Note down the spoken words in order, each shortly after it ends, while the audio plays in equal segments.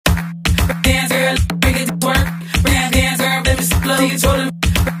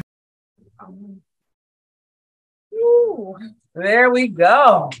Ooh, there we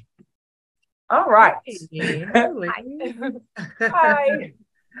go. All right. Hi.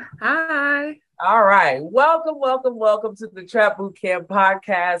 Hi. All right. Welcome to the Trap Boot Camp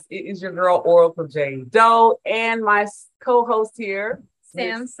podcast. It is your girl, Oracle Jane Doe, and my co-host here,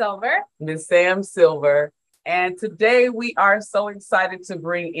 Miss Sam Silver. And today we are so excited to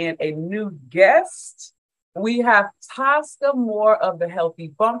bring in a new guest. We have Taska Moore of the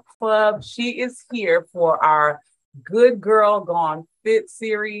Healthy Bump Club. She is here for our Good Girl Gone Fit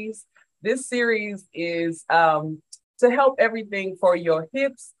series. This series is to help everything for your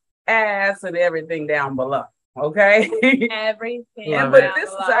hips, ass, and everything down below. Okay. Everything. But this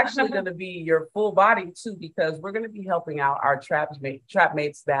is actually going to be your full body too, because we're going to be helping out our trap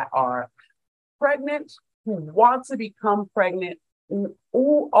mates that are pregnant, who want to become pregnant,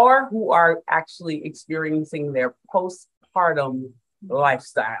 who are actually experiencing their postpartum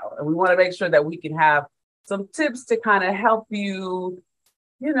lifestyle. And we want to make sure that we can have some tips to kind of help you,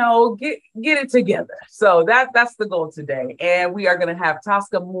 get it together. So that's the goal today. And we are going to have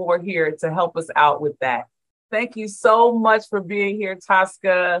Taska Moore here to help us out with that. Thank you so much for being here,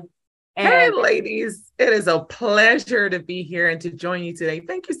 Taska. Hey, ladies. It is a pleasure to be here and to join you today.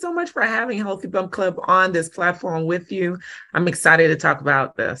 Thank you so much for having Healthy Bump Club on this platform with you. I'm excited to talk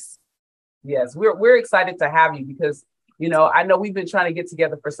about this. Yes, we're excited to have you because, I know we've been trying to get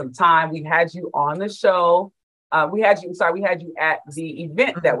together for some time. We had you on the show. We had you at the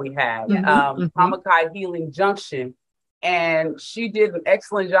event that we had, Hamakai Healing Junction. And she did an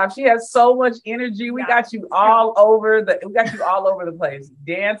excellent job. She has so much energy. We got you all over the place,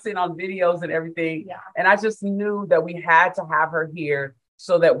 dancing on videos and everything. Yeah. And I just knew that we had to have her here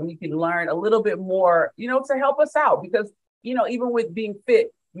so that we can learn a little bit more, to help us out. Because, even with being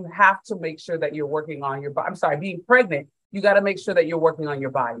fit, you have to make sure that you're working on your body. I'm sorry, being pregnant, you got to make sure that you're working on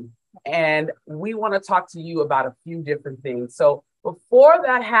your body. And we want to talk to you about a few different things. So before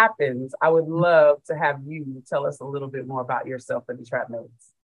that happens, I would love to have you tell us a little bit more about yourself and the Trap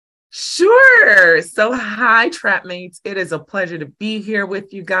Mates. Sure. So hi, Trap Mates. It is a pleasure to be here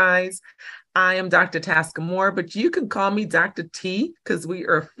with you guys. I am Dr. Taska Moore, but you can call me Dr. T because we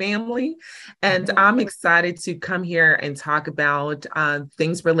are family. And I'm excited to come here and talk about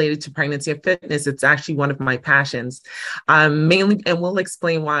things related to pregnancy and fitness. It's actually one of my passions, mainly, and we'll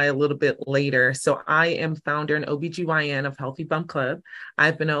explain why a little bit later. So I am founder and OBGYN of Healthy Bump Club.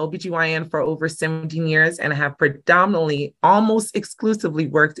 I've been an OBGYN for over 17 years and I have predominantly, almost exclusively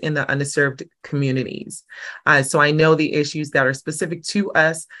worked in the underserved communities. So I know the issues that are specific to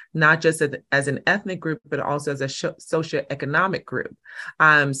us, not just as an ethnic group, but also as a socioeconomic group.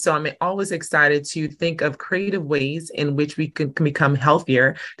 So I'm always excited to think of creative ways in which we can become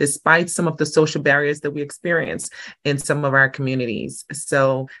healthier, despite some of the social barriers that we experience in some of our communities.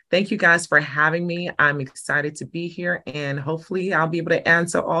 So thank you guys for having me. I'm excited to be here and hopefully I'll be able to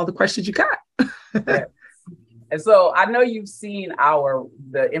answer all the questions you got. Yeah. And so I know you've seen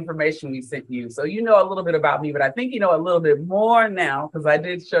the information we sent you. So you know a little bit about me, but I think you know a little bit more now because I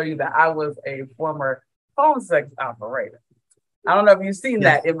did show you that I was a former phone sex operator. I don't know if you've seen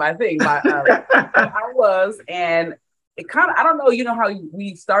that in my thing. I was, and it kind of, I don't know, how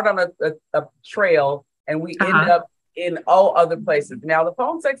we start on a trail and we end up in all other places. Now, the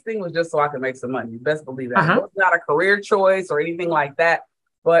phone sex thing was just so I could make some money. You best believe that. It was not a career choice or anything like that.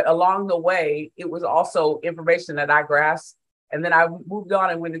 But along the way, it was also information that I grasped. And then I moved on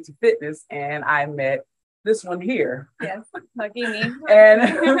and went into fitness and I met this one here. Yes, lucky me.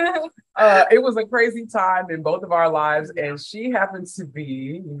 And it was a crazy time in both of our lives. And she happens to be,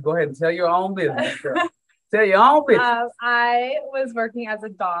 you go ahead and tell your own business, girl. Tell your own business. I was working as a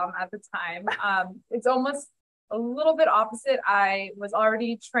dom at the time. It's almost a little bit opposite. I was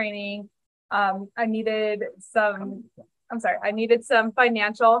already training. I needed some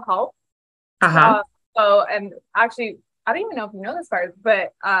financial help. And actually, I don't even know if you know this part,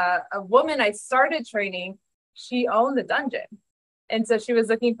 but a woman I started training, she owned the dungeon. And so she was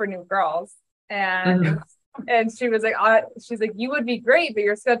looking for new girls. And and she was like, she's like, you would be great, but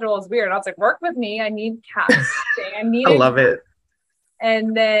your schedule is weird. And I was like, work with me. I need cash. I love it.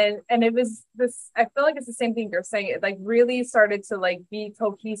 And it was this, I feel like it's the same thing you're saying. It like really started to like be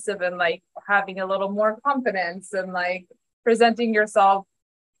cohesive and like having a little more confidence and like presenting yourself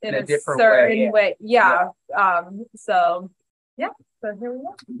in a certain way. Yeah. So here we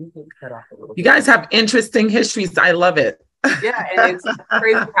go. You guys have interesting histories. I love it. Yeah, and it's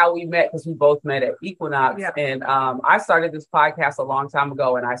crazy how we met because we both met at Equinox. Yeah. And I started this podcast a long time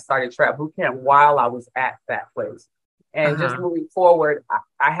ago and I started Trap Boot Camp while I was at that place. And just moving forward,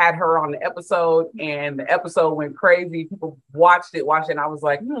 I had her on the episode, and the episode went crazy. People watched it, and I was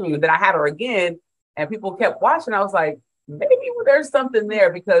like, Then I had her again, and people kept watching. I was like, maybe there's something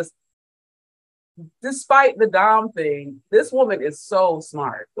there, because despite the Dom thing, this woman is so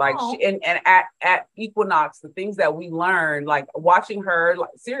smart. Like, and at Equinox, the things that we learned, like watching her, like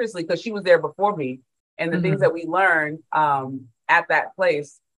seriously, because she was there before me, and the things that we learned at that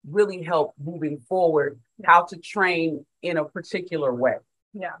place really helped moving forward, how to train in a particular way.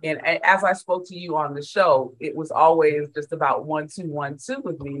 Yeah. And as I spoke to you on the show, it was always just about 1, 2, 1, 2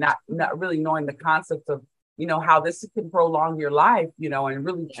 with me, not really knowing the concept of, how this can prolong your life, and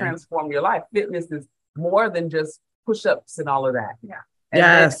really transform your life. Fitness is more than just push-ups and all of that. Yeah.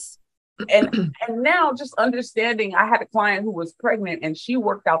 Yes. And now just understanding, I had a client who was pregnant and she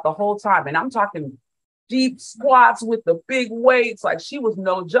worked out the whole time. And I'm talking deep squats with the big weights. Like, she was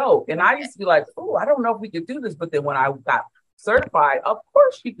no joke. And I used to be like, oh, I don't know if we could do this. But then when I got certified, of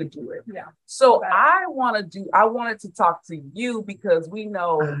course she could do it. Yeah. So I wanted to talk to you, because we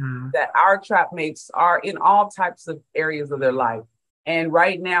know that our trap mates are in all types of areas of their life. And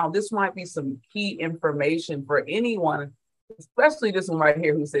right now, this might be some key information for anyone, especially this one right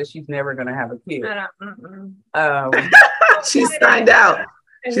here who says she's never going to have a kid. She signed out.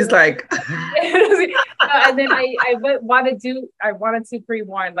 She's like, and then I wanted to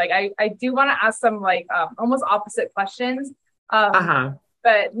pre-warn, like, I do want to ask some like almost opposite questions,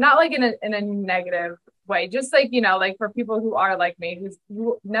 but not like in a negative way, just like, like for people who are like me,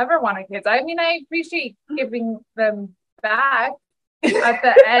 who never wanted kids. I mean, I appreciate giving them back at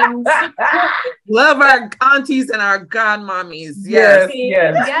the end. Love our aunties and our godmommies. Yes.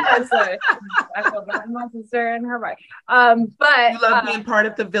 I feel bad, my sister and her wife. But you love being part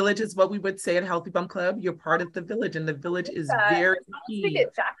of the village, is what we would say at Healthy Bum Club. You're part of the village, and the village is very key. To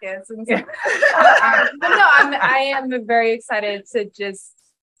get jackets and stuff. But no, I am very excited to just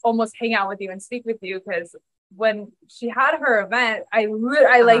almost hang out with you and speak with you, because when she had her event, I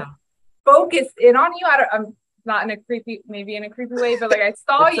like focused in on you. I'm not in a creepy way, but like I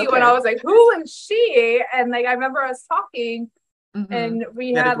saw you and I was like, who is she? And like I remember us talking, and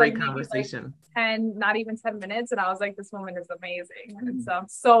we had a great conversation. Like 10, not even 10 minutes, and I was like, this woman is amazing. And so I'm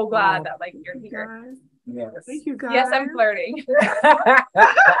so glad that like you're here. Yes. Thank you, guys. Yes, I'm flirting.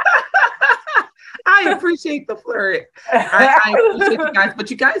 I appreciate the flirt. I appreciate you guys,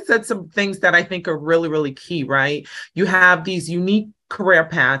 but you guys said some things that I think are really, really key, right? You have these unique career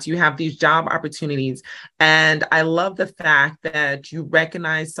paths, you have these job opportunities, and I love the fact that you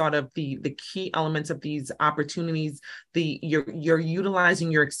recognize sort of the key elements of these opportunities. You're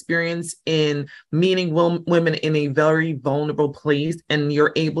utilizing your experience in meeting women in a very vulnerable place, and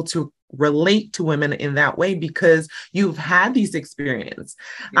you're able to relate to women in that way because you've had these experiences.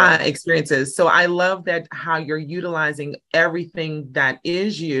 So I love that how you're utilizing everything that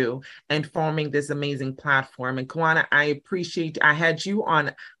is you and forming this amazing platform. And Kawana, I appreciate, I had you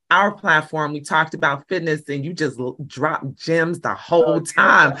on our platform. We talked about fitness and you just dropped gems the whole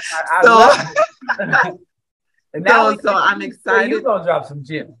time. And now so I'm excited. You're going to drop some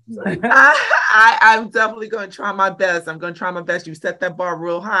gems. I'm definitely going to try my best. I'm going to try my best. You set that bar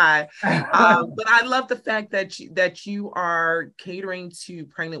real high. But I love the fact that you are catering to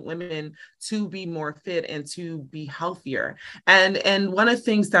pregnant women to be more fit and to be healthier. And one of the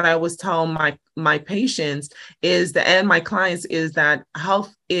things that I always tell my patients and my clients is that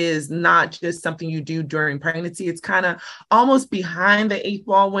health is not just something you do during pregnancy. It's kind of almost behind the 8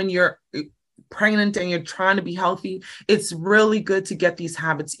 ball when you're pregnant and you're trying to be healthy. It's really good to get these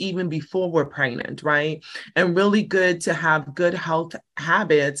habits even before we're pregnant, right? And really good to have good health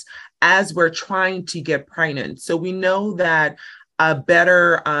habits as we're trying to get pregnant. So we know that a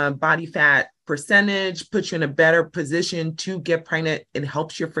better body fat percentage puts you in a better position to get pregnant. It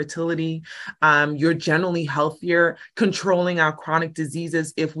helps your fertility. You're generally healthier, controlling our chronic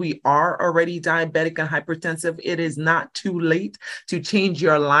diseases. If we are already diabetic and hypertensive, it is not too late to change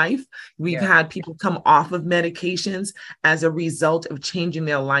your life. We've had people come off of medications as a result of changing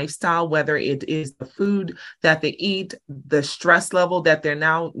their lifestyle, whether it is the food that they eat, the stress level that they're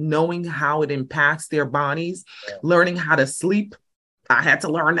now knowing how it impacts their bodies, learning how to sleep. I had to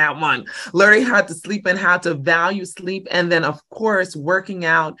learn that one, learning how to sleep and how to value sleep. And then, of course, working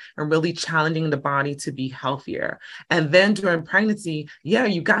out and really challenging the body to be healthier. And then during pregnancy,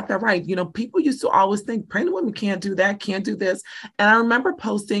 you got that right. You know, people used to always think pregnant women can't do that, can't do this. And I remember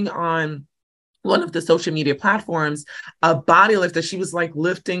posting on one of the social media platforms, a body lifter. She was like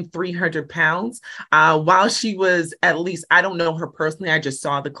lifting 300 pounds while she was at least, I don't know her personally, I just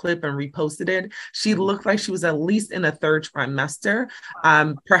saw the clip and reposted it. She looked like she was at least in the 3rd trimester,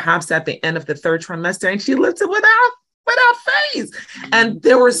 perhaps at the end of the 3rd trimester. And she lifted without without phase. And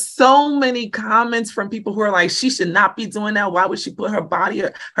there were so many comments from people who are like, she should not be doing that. Why would she put her body,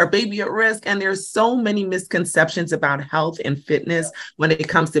 her baby at risk? And there's so many misconceptions about health and fitness when it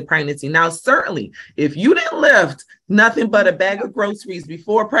comes to pregnancy. Now, certainly, if you didn't lift nothing but a bag of groceries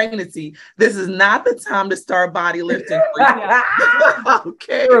before pregnancy, this is not the time to start body lifting.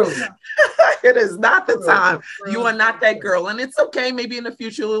 Okay. It is not the time. You are not that girl. And it's okay. Maybe in the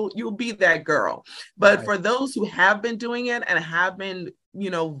future, you'll be that girl. But for those who have been doing it and have been,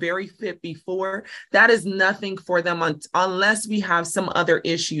 very fit before, that is nothing for them unless we have some other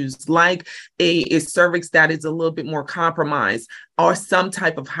issues like a cervix that is a little bit more compromised or some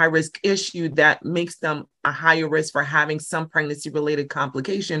type of high risk issue that makes them a higher risk for having some pregnancy related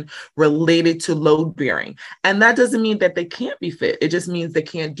complication related to load bearing. And that doesn't mean that they can't be fit. It just means they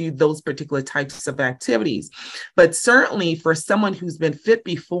can't do those particular types of activities. But certainly for someone who's been fit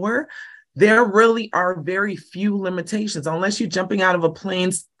before, there really are very few limitations unless you're jumping out of a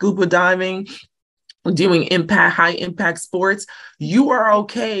plane, scuba diving, doing high impact sports. You are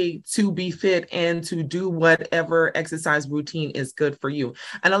okay to be fit and to do whatever exercise routine is good for you.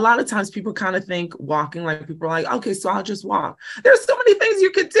 And a lot of times people kind of think walking, like people are like, okay, so I'll just walk. There's so many things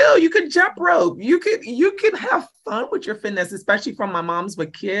you could do. You could jump rope. You could have fun with your fitness, especially from my moms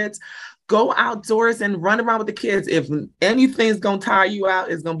with kids. Go outdoors and run around with the kids. If anything's going to tire you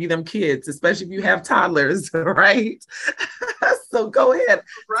out, it's going to be them kids, especially if you have toddlers, right? So go ahead,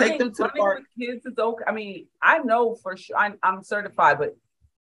 take them to the park. Kids is okay. I mean, I know for sure I'm certified, but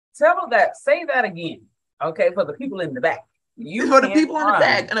say that again, okay, for the people in the back. For the people in the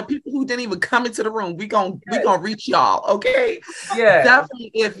back and the people who didn't even come into the room, we gonna reach y'all, okay? Yeah,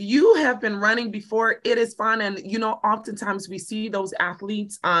 definitely. If you have been running before, it is fine. And oftentimes we see those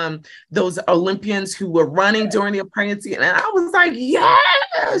athletes, those Olympians who were running during their pregnancy, and I was like,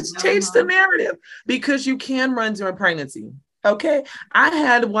 yes, change the narrative because you can run during pregnancy. Okay. I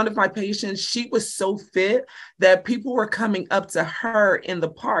had one of my patients, she was so fit that people were coming up to her in the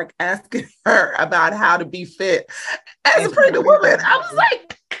park asking her about how to be fit. As a pregnant woman, I was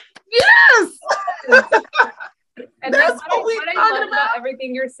like, yes. And that's what I love about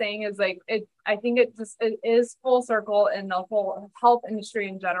everything you're saying is like, I think it is full circle in the whole health industry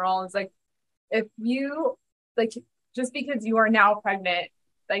in general. Is like, if you just because you are now pregnant,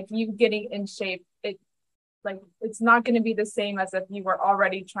 like you getting in shape, it's not going to be the same as if you were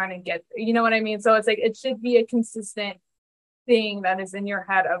already trying to get, you know what I mean? So it's like, it should be a consistent thing that is in your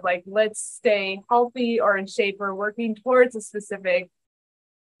head of like, let's stay healthy or in shape or working towards a specific,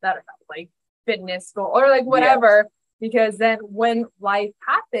 fitness goal or whatever, because then when life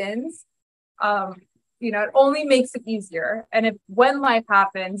happens, it only makes it easier. And when life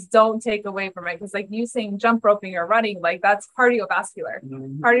happens, don't take away from it. Because you saying jump roping or running, that's cardiovascular.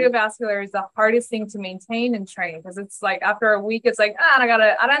 Mm-hmm. Cardiovascular is the hardest thing to maintain and train because it's after a week, it's I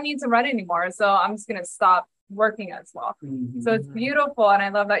don't need to run anymore. So I'm just going to stop working as well. Mm-hmm. So it's beautiful. And I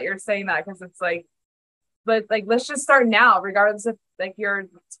love that you're saying that because it's but let's just start now, regardless if you're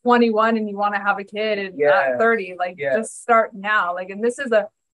 21 and you want to have a kid at 30, just start now. And this is a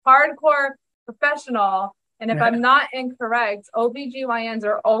hardcore professional, and if I'm not incorrect, OBGYNs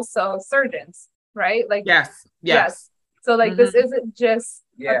are also surgeons, right? Yes. So this isn't just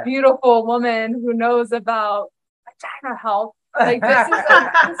a beautiful woman who knows about vagina health. This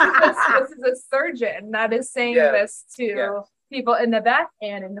is a surgeon that is saying this to people in the back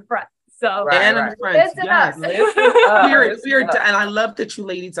and in the front. So and in the front, yes. And I love that you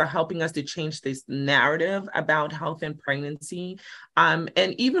ladies are helping us to change this narrative about health and pregnancy. And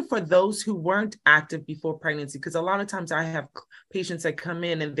even for those who weren't active before pregnancy, because a lot of times I have patients that come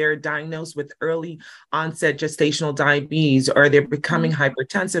in and they're diagnosed with early onset gestational diabetes, or they're becoming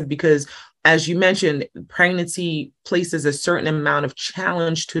hypertensive because, as you mentioned, pregnancy places a certain amount of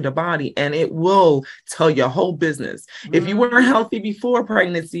challenge to the body, and it will tell your whole business. If you weren't healthy before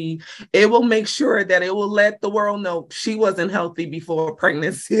pregnancy, it will make sure that it will let the world know she wasn't healthy before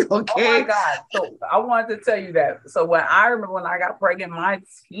pregnancy. Okay. Oh my God. So I wanted to tell you that. So I remember when I got pregnant, my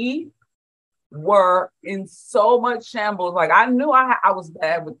teeth were in so much shambles. I knew I was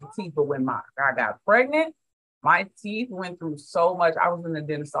bad with the teeth, but when I got pregnant, my teeth went through so much. I was in the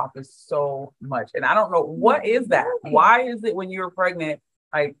dentist's office so much. And I don't know, what is that? Why is it when you're pregnant?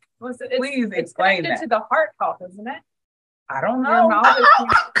 Please explain that. It's connected to the heart health, isn't it? I don't know.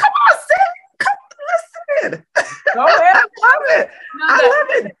 Come on, Sid. Listen. Go ahead. I love it. I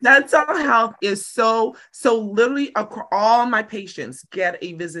love it. Dental health is so literally all my patients get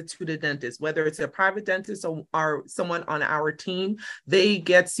a visit to the dentist, whether it's a private dentist or someone on our team, they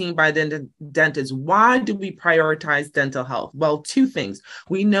get seen by the dentist. Why do we prioritize dental health? Well, two things.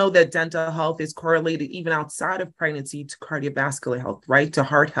 We know that dental health is correlated even outside of pregnancy to cardiovascular health, right? To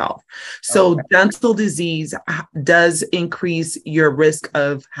heart health. So dental disease does increase your risk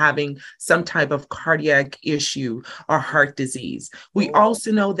of having some type of cardiac issue or heart disease. We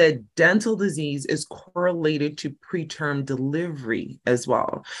also know that dental disease is correlated to preterm delivery as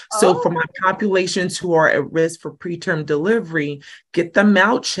well. So for my populations who are at risk for preterm delivery, get them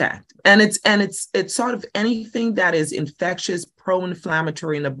out checked. And it's sort of anything that is infectious,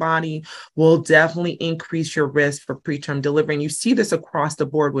 pro-inflammatory in the body will definitely increase your risk for preterm delivery. And you see this across the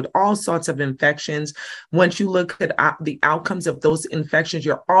board with all sorts of infections. Once you look at the outcomes of those infections,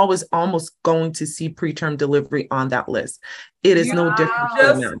 you're always almost going to see preterm delivery on that list. It is no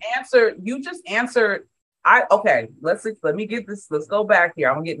different. You just answered. Let me get this. Let's go back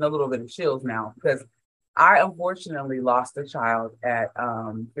here. I'm getting a little bit of chills now because I unfortunately lost a child at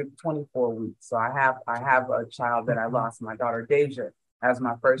 24 weeks. So I have a child that I lost, my daughter Deja, as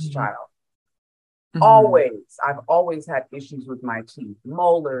my first child. I've always had issues with my teeth,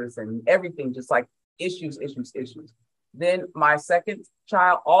 molars and everything, just like issues. Then my second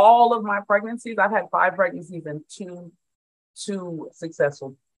child, all of my pregnancies, I've had 5 pregnancies and two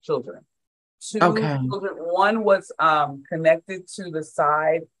successful children. Two children. One was connected to the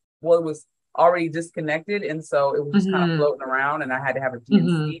side. One was already disconnected, and so it was just kind of floating around, and I had to have a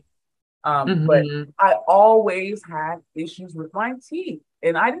DNC. But I always had issues with my teeth,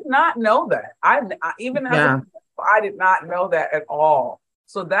 and I did not know that. I did not know that at all.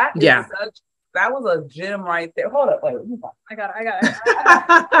 So that is that was a gem right there. Hold up, wait. I got it.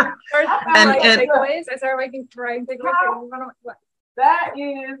 First, takeaways. I started writing takeaways. That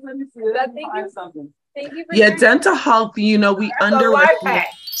is. Let me see. Thank you. Something. Thank you. For dental health. You know, we underestimate.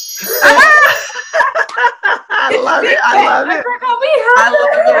 I love it.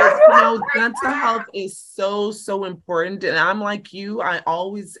 You know, dental health is so important. And I'm like you, I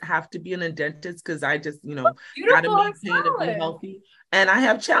always have to be in a dentist because I just, got to maintain and be healthy. And I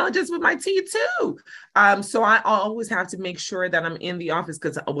have challenges with my teeth too. So I always have to make sure that I'm in the office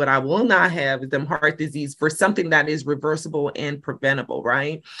because what I will not have is them heart disease for something that is reversible and preventable,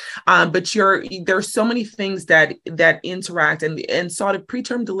 right? But there's so many things that interact and sort of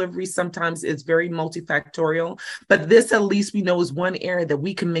preterm delivery sometimes is very multifactorial, but this at least we know is one area that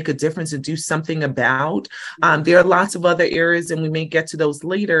we can make a difference and do something about. There are lots of other areas, and we may get to those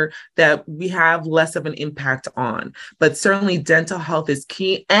later, that we have less of an impact on, but certainly dental health is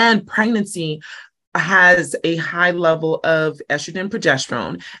key, and pregnancy has a high level of estrogen,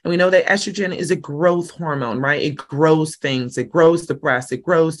 progesterone. And we know that estrogen is a growth hormone, right? It grows things. It grows the breast. It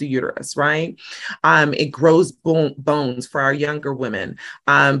grows the uterus, right? It grows bones for our younger women.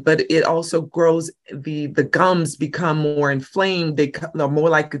 But it also grows the gums become more inflamed. They're more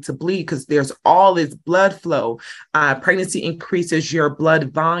likely to bleed because there's all this blood flow. Pregnancy increases your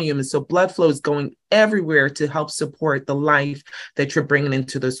blood volume. And so blood flow is going everywhere to help support the life that you're bringing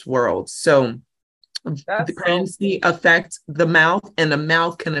into this world. So the pregnancy affects the mouth, and the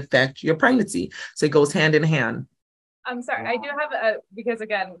mouth can affect your pregnancy. So it goes hand in hand. I'm sorry. I do have because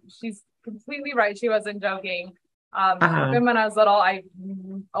again, she's completely right. She wasn't joking. Even when I was little, I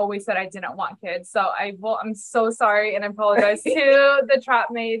always said I didn't want kids. So I'm so sorry. And I apologize to the trap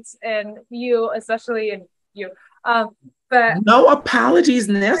mates and you, especially, and you. But no apologies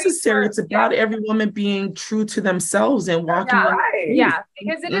necessary. It's about every woman being true to themselves and walking.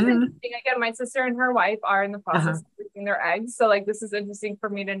 Because it is interesting. Again, my sister and her wife are in the process of freezing their eggs. So this is interesting for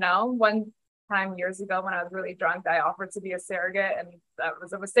me to know. One time years ago when I was really drunk, I offered to be a surrogate, and that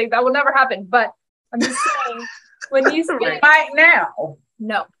was a mistake. That will never happen. But I'm just saying, when you say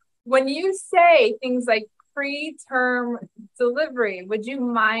when you say things like preterm delivery, would you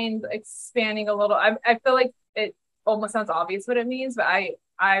mind expanding a little? I feel like it almost sounds obvious what it means, but I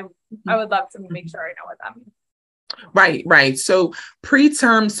would love to make sure I know what that means. Right. So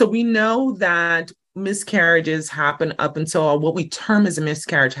preterm, so we know that miscarriages happen up until what we term as a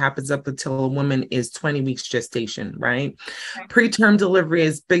miscarriage happens up until a woman is 20 weeks gestation, right? Preterm delivery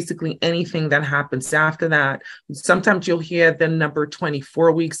is basically anything that happens after that. Sometimes you'll hear the number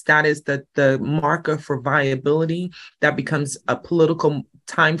 24 weeks. That is the marker for viability. That becomes a political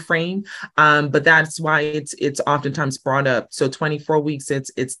time frame, but that's why it's oftentimes brought up. So 24 weeks,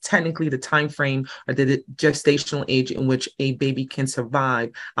 it's technically the time frame or the gestational age in which a baby can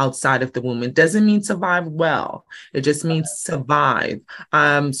survive outside of the womb. It doesn't mean survive well. It just means survive.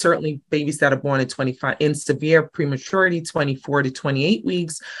 Certainly babies that are born at 25 in severe prematurity, 24 to 28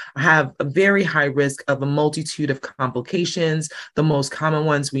 weeks, have a very high risk of a multitude of complications. The most common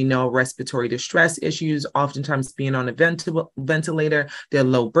ones we know: respiratory distress issues, oftentimes being on a ventilator, their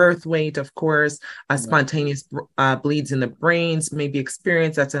low birth weight, of course, spontaneous bleeds in the brains may be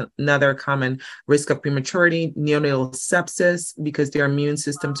experienced. That's another common risk of prematurity. Neonatal sepsis, because their immune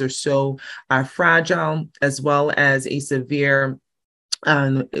systems are so fragile, as well as a severe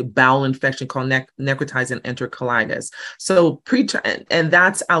bowel infection called necrotizing enterocolitis. So and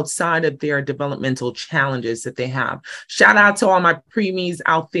that's outside of their developmental challenges that they have. Shout out to all my preemies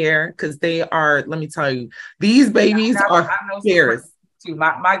out there, because they are, let me tell you, these babies are fierce. Too.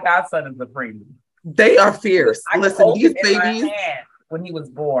 My godson is a preemie. They are fierce. Listen, these babies, when he was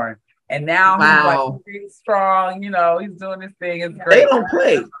born. And now he's like really strong, he's doing this thing. It's great. They don't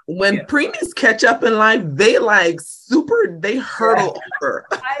play. When preemies catch up in life, they they hurdle over.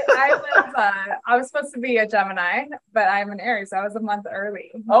 I was supposed to be a Gemini, but I'm an Aries, so I was a month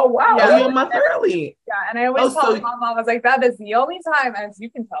early. Oh, wow. Yeah. Oh, you're a month early. Yeah, and I always tell my mom, I was like, that is the only time, as you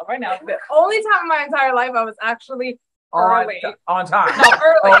can tell right now, the only time in my entire life I was actually early. On time. No,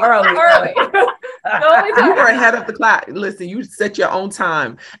 early. You were ahead of the clock. Listen, you set your own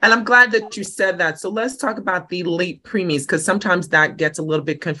time. And I'm glad that you said that. So let's talk about the late preemies, because sometimes that gets a little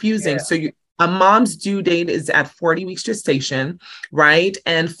bit confusing. Yeah. So a mom's due date is at 40 weeks gestation, right?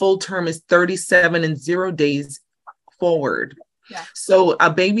 And full term is 37 and 0 days forward. Yeah. So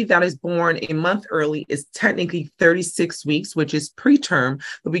a baby that is born a month early is technically 36 weeks, which is preterm,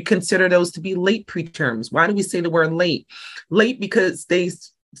 but we consider those to be late preterms. Why do we say the word late? Late because they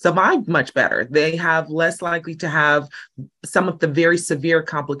survive much better. They have less likely to have some of the very severe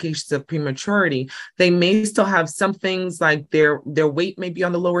complications of prematurity. They may still have some things like their weight may be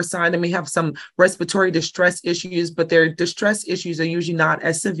on the lower side. They may have some respiratory distress issues, but their distress issues are usually not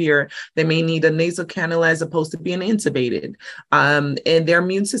as severe. They may need a nasal cannula as opposed to being intubated. And their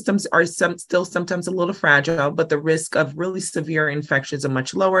immune systems are still sometimes a little fragile, but the risk of really severe infections are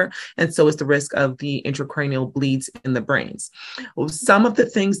much lower. And so is the risk of the intracranial bleeds in the brains. Some of the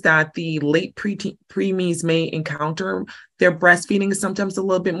things that the late preemies may encounter, their breastfeeding is sometimes a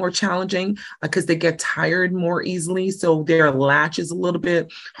little bit more challenging because they get tired more easily. So their latch is a little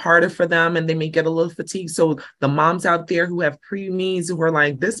bit harder for them and they may get a little fatigued. So the moms out there who have preemies who are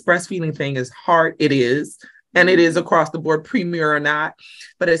like, this breastfeeding thing is hard. It is. And it is across the board, preemie or not,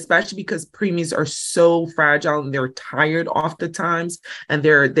 but especially because preemies are so fragile and they're tired oftentimes and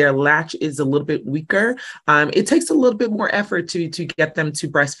their latch is a little bit weaker. It takes a little bit more effort to get them to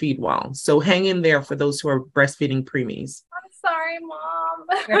breastfeed well. So hang in there for those who are breastfeeding preemies. I'm sorry, Mom.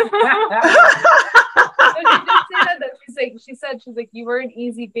 She said, you were an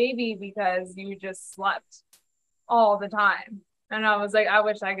easy baby because you just slept all the time. And I was like, I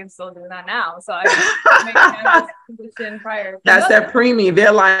wish I could still do that now. So I make my position prior. That's that preemie.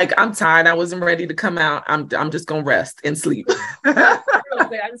 They're like, I'm tired. I wasn't ready to come out. I'm just gonna rest and sleep. I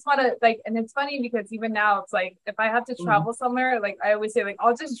just want to and it's funny because even now it's like if I have to travel somewhere, like I always say,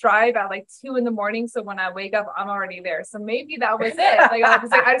 I'll just drive at 2 a.m. So when I wake up, I'm already there. So maybe that was it. I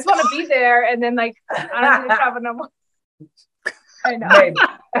was like, I just want to be there, and then I don't need to travel no more. I know.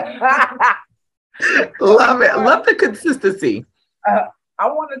 Love it. Love the consistency. I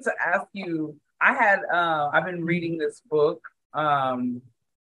wanted to ask you, I've been reading this book, and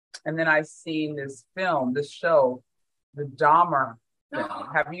then I've seen this show, the Dahmer film.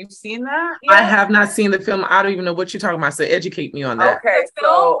 Have you seen that yet? I have not seen the film. I don't even know what you're talking about. So educate me on that. Okay, the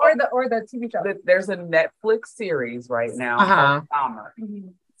film or the TV show? There's a Netflix series right now called Dahmer.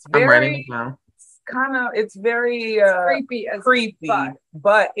 I'm writing it down. It's very creepy,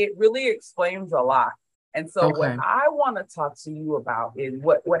 but it really explains a lot. And so what I want to talk to you about is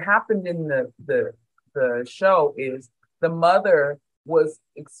what happened in the show is the mother was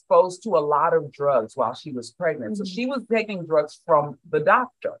exposed to a lot of drugs while she was pregnant. So she was taking drugs from the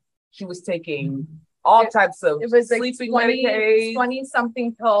doctor. She was taking all types of sleeping medications.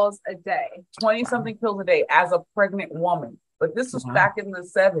 20-something pills a day. 20-something pills a day as a pregnant woman. But this was back in the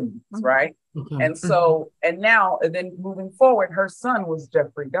 70s, right? And so, and then moving forward, her son was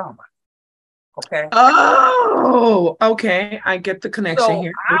Jeffrey Dahmer. Okay. Oh, okay. I get the connection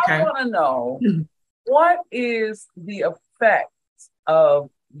here. Okay. I want to know what is the effect of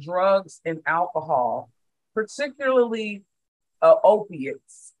drugs and alcohol, particularly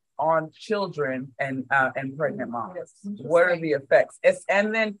opiates, on children and pregnant moms? What are the effects?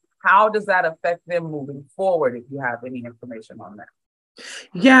 And then how does that affect them moving forward, if you have any information on that?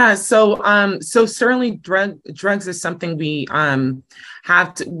 Yeah, so certainly drugs is something we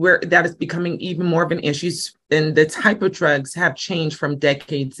have to, where that is becoming even more of an issue. And the type of drugs have changed from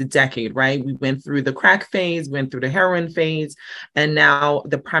decade to decade, right? We went through the crack phase, went through the heroin phase, and now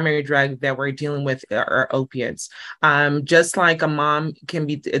the primary drug that we're dealing with are opiates. Just like a mom can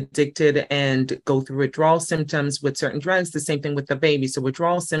be addicted and go through withdrawal symptoms with certain drugs, the same thing with the baby. So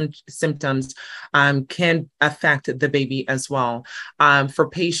withdrawal symptoms can affect the baby as well. For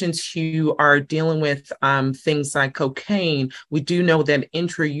patients who are dealing with things like cocaine, we do know that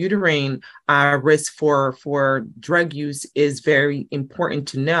intrauterine risk for drug use is very important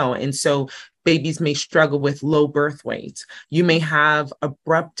to know. And so babies may struggle with low birth weights. You may have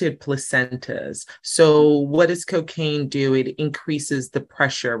abrupted placentas. So what does cocaine do? It increases the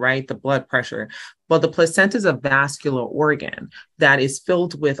pressure, right? The blood pressure. Well, the placenta is a vascular organ that is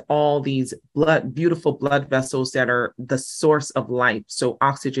filled with all these beautiful blood vessels that are the source of life. So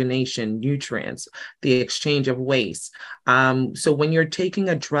oxygenation, nutrients, the exchange of waste. So when you're taking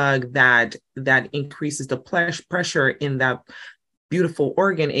a drug that increases the pressure in that beautiful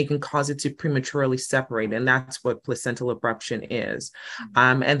organ, it can cause it to prematurely separate. And that's what placental abruption is.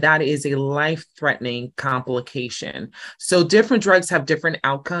 And that is a life-threatening complication. So different drugs have different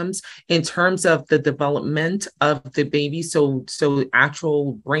outcomes in terms of the development of the baby. So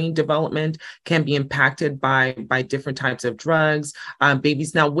actual brain development can be impacted by different types of drugs.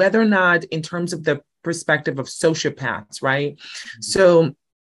 Babies now, whether or not in terms of the perspective of sociopaths, right? So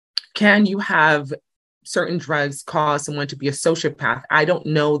can you have certain drugs cause someone to be a sociopath? I don't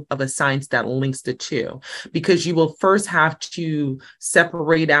know of a science that links the two, because you will first have to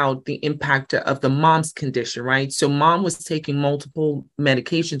separate out the impact of the mom's condition, right? So mom was taking multiple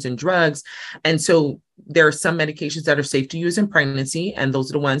medications and drugs. And so there are some medications that are safe to use in pregnancy, and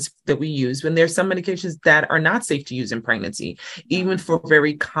those are the ones that we use. When there's some medications that are not safe to use in pregnancy, even for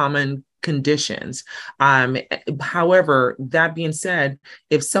very common conditions. However, that being said,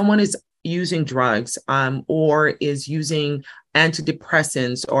 if someone is using drugs or is using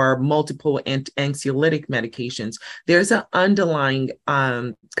antidepressants or multiple anxiolytic medications, there's an underlying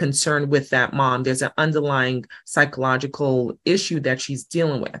concern with that mom. There's an underlying psychological issue that she's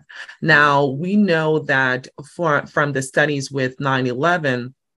dealing with. Now, we know that from the studies with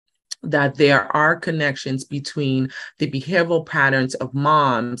 9/11, that there are connections between the behavioral patterns of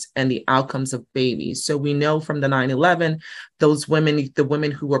moms and the outcomes of babies. So we know from the 9/11, those women, the women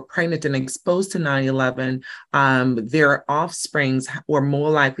who were pregnant and exposed to 9/11, their offsprings were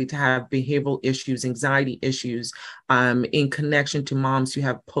more likely to have behavioral issues, anxiety issues, in connection to moms who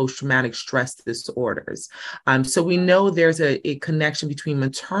have post-traumatic stress disorders. So we know there's a connection between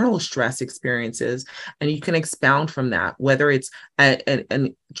maternal stress experiences, and you can expound from that, whether it's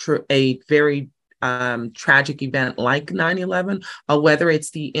a very tragic event like 9/11, or whether it's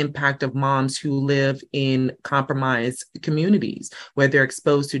the impact of moms who live in compromised communities where they're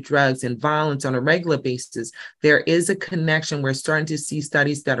exposed to drugs and violence on a regular basis. There is a connection. We're starting to see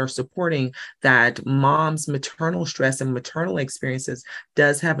studies that are supporting that mom's maternal stress and maternal experiences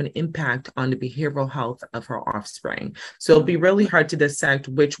does have an impact on the behavioral health of her offspring. So it'll be really hard to dissect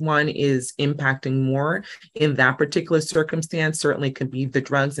which one is impacting more in that particular circumstance. Certainly can be the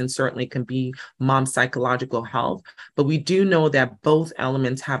drugs, and certainly can be mom's psychological health, but we do know that both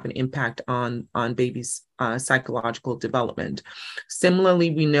elements have an impact on babies' psychological development.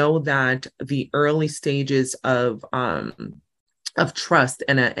 Similarly, we know that the early stages of trust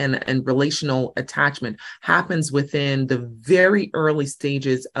and relational attachment happens within the very early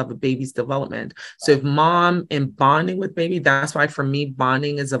stages of a baby's development. So if mom and bonding with baby, that's why for me,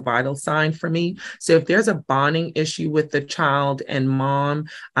 bonding is a vital sign for me. So if there's a bonding issue with the child and mom,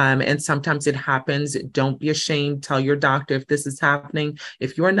 and sometimes it happens, don't be ashamed, tell your doctor if this is happening.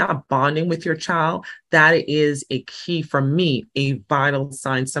 If you're not bonding with your child, that is a key for me, a vital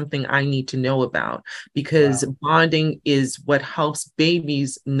sign, something I need to know about, because bonding is what helps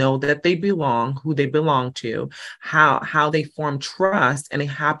babies know that they belong, who they belong to, how they form trust, and it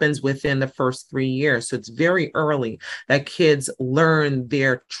happens within the first 3 years. So it's very early that kids learn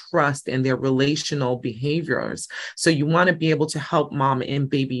their trust and their relational behaviors. So you want to be able to help mom and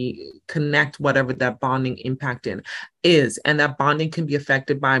baby connect whatever that bonding impact is. And that bonding can be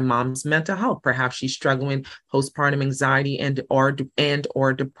affected by mom's mental health. Perhaps she's struggling postpartum anxiety and or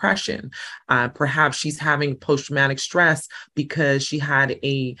depression. Perhaps she's having post-traumatic stress because she had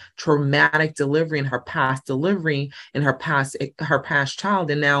a traumatic delivery in her past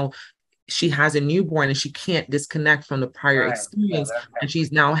child, and now she has a newborn and she can't disconnect from the prior experience. And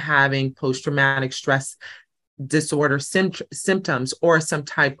she's now having post-traumatic stress disorder symptoms or some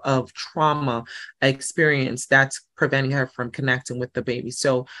type of trauma experience that's preventing her from connecting with the baby.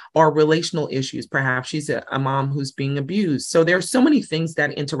 So, or relational issues, perhaps she's a mom who's being abused. So there are so many things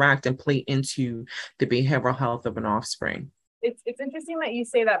that interact and play into the behavioral health of an offspring. It's interesting that you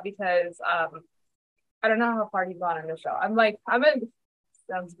say that, because I don't know how far you've gone in the show.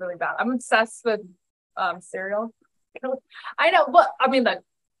 Sounds really bad. I'm obsessed with cereal. I know, but I mean, like,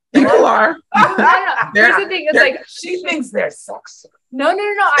 people are. Here's the thing: it's like she thinks they're sexy. No.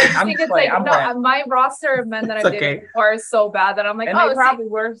 I think it's like my roster of men that I've dated before is so bad that I'm like, and they probably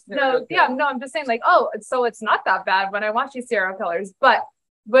worse. No, I'm just saying, like, so it's not that bad when I watch these serial killers. But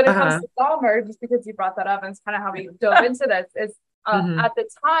when it comes to Dahmer, just because you brought that up, and it's kind of how we dove into this, is at the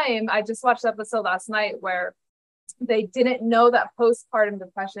time I just watched the episode last night where they didn't know that postpartum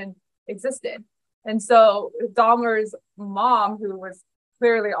depression existed, and so Dahmer's mom, who was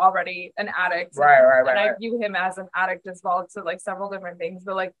clearly already an addict. Right. I view him as an addict as well to like several different things.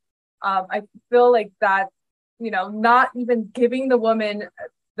 But like, I feel like that, not even giving the woman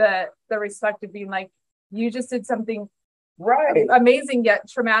the respect of being like, you just did something amazing yet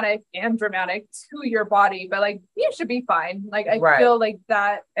traumatic and dramatic to your body, but like you should be fine. Like I feel like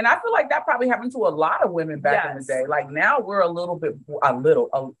that, and I feel like that probably happened to a lot of women back in the day. Like now we're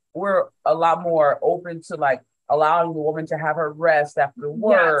we're a lot more open to like allowing the woman to have her rest after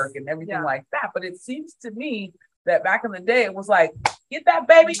work and everything like that. But it seems to me that back in the day, it was like, get that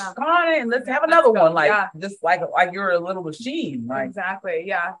baby on and let's have another one. Like just like you're a little machine. Like exactly.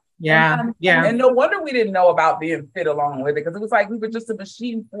 Yeah. And no wonder we didn't know about being fit along with it, because it was like we were just a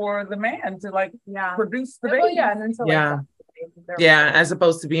machine for the man to like produce the baby. As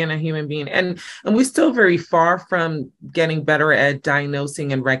opposed to being a human being. And we're still very far from getting better at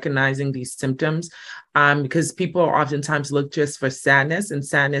diagnosing and recognizing these symptoms, because people oftentimes look just for sadness, and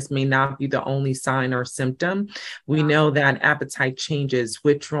sadness may not be the only sign or symptom. We know that appetite changes,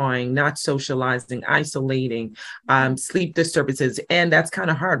 withdrawing, not socializing, isolating, sleep disturbances. And that's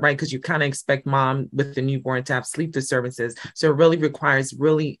kind of hard, right? Because you kind of expect mom with the newborn to have sleep disturbances. So it really requires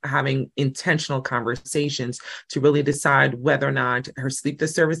having intentional conversations to really decide whether or not her sleep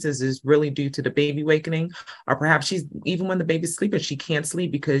disturbances is really due to the baby awakening, or perhaps she's, even when the baby's sleeping, she can't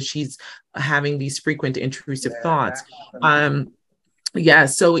sleep because she's having these frequent intrusive thoughts.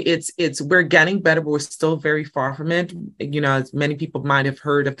 So it's we're getting better, but we're still very far from it. As many people might have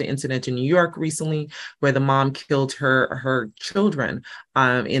heard of the incident in New York recently where the mom killed her children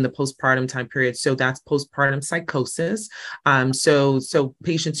in the postpartum time period. So that's postpartum psychosis. So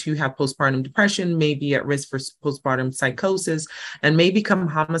patients who have postpartum depression may be at risk for postpartum psychosis and may become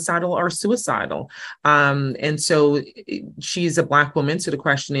homicidal or suicidal. And so she's a Black woman. So the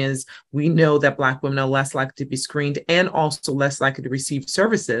question is, we know that Black women are less likely to be screened and also less likely to receive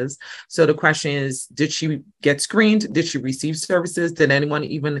services. So the question is, did she get screened? Did she receive services? Did anyone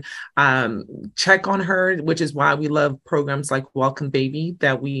even check on her? Which is why we love programs like Welcome Baby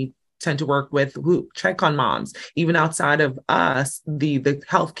that we tend to work with, who check on moms. Even outside of us, the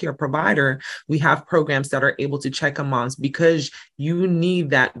healthcare provider, we have programs that are able to check on moms, because you need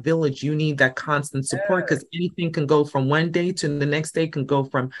that village, you need that constant support, because anything can go from one day to the next day, can go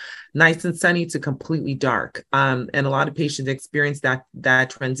from nice and sunny to completely dark. And a lot of patients experience that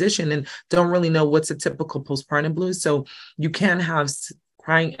transition and don't really know what's a typical postpartum blues. So you can have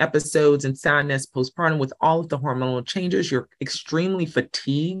crying episodes and sadness postpartum with all of the hormonal changes. You're extremely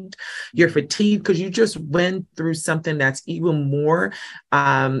fatigued. You're fatigued because you just went through something that's even more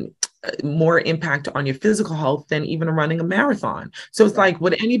impact on your physical health than even running a marathon. So it's like,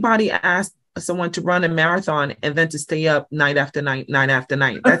 would anybody ask someone to run a marathon and then to stay up night after night?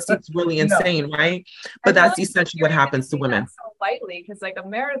 That seems really insane, right? But that's essentially what happens to women. So lightly, because like a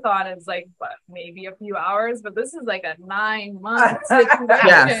marathon is like maybe a few hours, but this is like a 9-month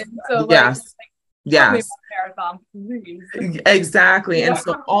situation. Marathon, exactly. And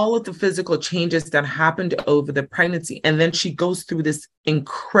so all of the physical changes that happened over the pregnancy, and then she goes through this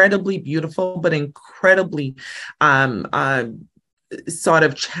incredibly beautiful but incredibly sort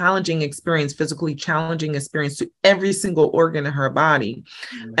of challenging experience, physically challenging experience to every single organ in her body.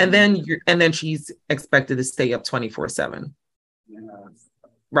 And then she's expected to stay up 24/7.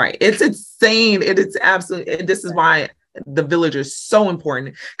 Right. It's insane. It is absolutely, this is why the village is so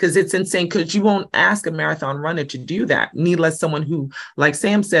important, because it's insane, because you won't ask a marathon runner to do that, needless someone who, like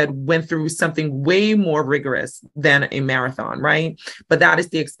Sam said, went through something way more rigorous than a marathon, right? But that is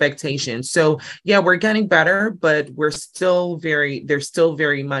the expectation. So yeah, we're getting better, but there's still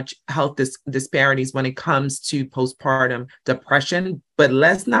very much health disparities when it comes to postpartum depression. But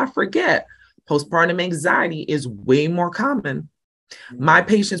let's not forget, postpartum anxiety is way more common. My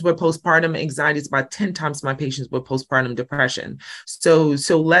patients with postpartum anxiety is about 10 times my patients with postpartum depression. So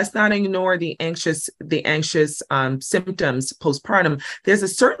let's not ignore the anxious symptoms postpartum. There's a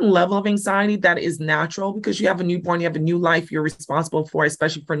certain level of anxiety that is natural, because you have a newborn, you have a new life you're responsible for,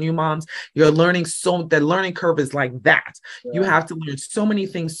 especially for new moms. You're learning, so the learning curve is like that. Yeah. You have to learn so many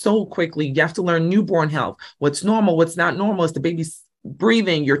things so quickly. You have to learn newborn health, what's normal, what's not normal. Is the baby's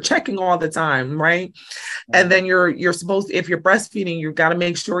breathing, you're checking all the time, right? And then you're supposed to, if you're breastfeeding, you've got to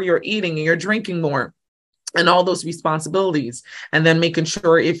make sure you're eating and you're drinking more, and all those responsibilities. And then making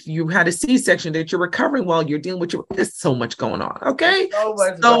sure if you had a C-section that you're recovering while you're dealing with there's so much going on. Okay. So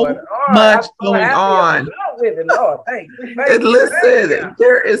much going on. Listen,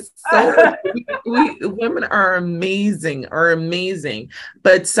 there is so much. Women are amazing.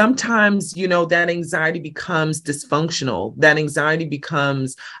 But sometimes, that anxiety becomes dysfunctional. That anxiety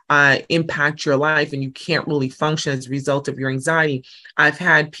becomes impact your life, and you can't really function as a result of your anxiety. I've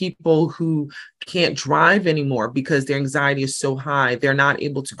had people who can't drive anymore because their anxiety is so high. They're not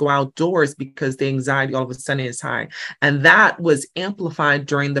able to go outdoors because the anxiety all of a sudden is high. And that was amplified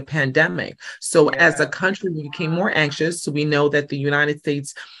during the pandemic. So as a country, we became more anxious. So we know that the United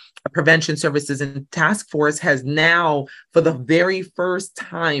States Prevention Services and Task Force has now, for the very first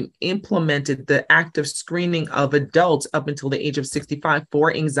time, implemented the active screening of adults up until the age of 65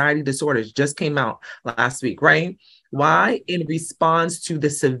 for anxiety disorders. Just came out last week, right? Why? In response to the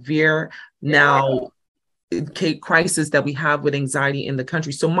severe crisis that we have with anxiety in the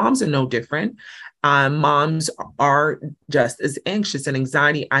country. So moms are no different. Moms are just as anxious, and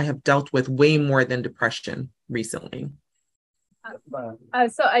anxiety I have dealt with way more than depression recently.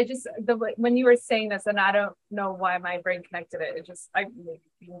 So when you were saying this, and I don't know why my brain connected it, I maybe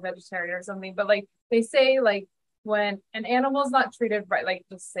being vegetarian or something, but like they say, like when an animal is not treated right, like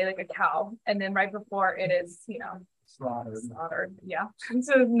just say like a cow, and then right before it is, slaughtered. Yeah.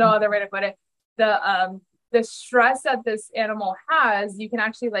 So no other way to put it. The stress that this animal has, you can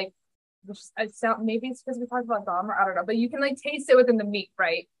actually maybe it's because we talked about Dahmer, I don't know, but you can like taste it within the meat,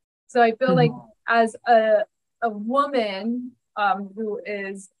 right? So I feel like as a woman who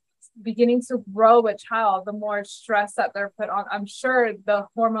is beginning to grow a child, the more stress that they're put on, I'm sure the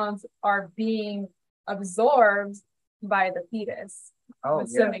hormones are being absorbed by the fetus. I'm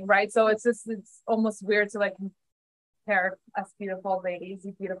assuming, right? So it's almost weird to like compare us beautiful ladies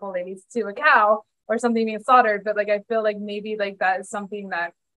to a cow or something being slaughtered, but like I feel like maybe like that is something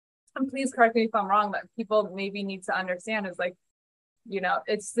that, and please correct me if I'm wrong, that people maybe need to understand is like,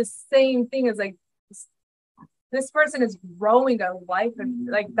 it's the same thing as like this person is growing a life, and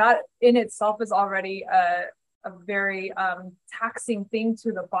like that in itself is already a very taxing thing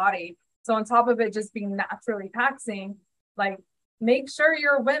to the body. So on top of it just being naturally taxing, like make sure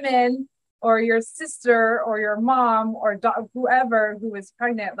your women or your sister or your mom or whoever who is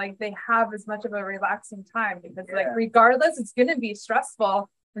pregnant, like they have as much of a relaxing time, because like regardless, it's going to be stressful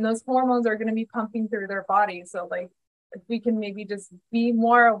and those hormones are going to be pumping through their body. So like if we can maybe just be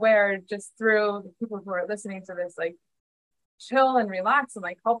more aware just through the people who are listening to this, like chill and relax and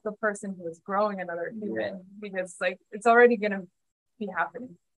like help the person who is growing another human, because like it's already going to be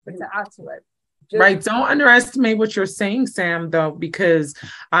happening, but to add to it. Right. Don't underestimate what you're saying, Sam, though, because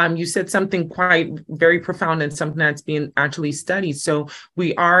you said something very profound and something that's being actually studied. So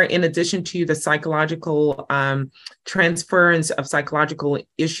we are, in addition to the psychological transference of psychological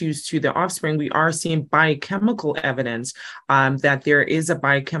issues to the offspring, we are seeing biochemical evidence that there is a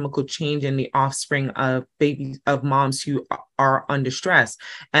biochemical change in the offspring of of moms who are under stress.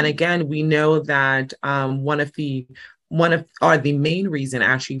 And again, we know that the main reason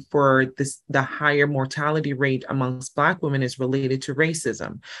actually for the higher mortality rate amongst Black women is related to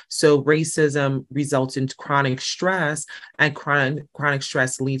racism. So racism results in chronic stress, and chronic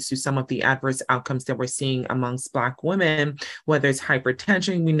stress leads to some of the adverse outcomes that we're seeing amongst Black women, whether it's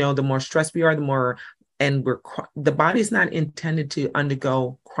hypertension. We know the more stressed we are, the body is not intended to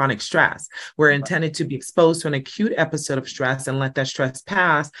undergo chronic stress. We're intended to be exposed to an acute episode of stress and let that stress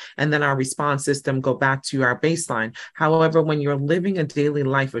pass, and then our response system go back to our baseline. However, when you're living a daily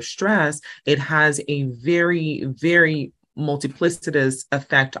life of stress, it has a very, very multiplicitous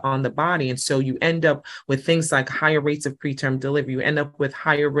effect on the body. And so you end up with things like higher rates of preterm delivery. You end up with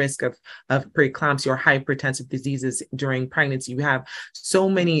higher risk of preeclampsia or hypertensive diseases during pregnancy. You have so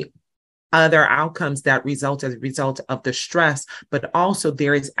many other outcomes that result as a result of the stress, but also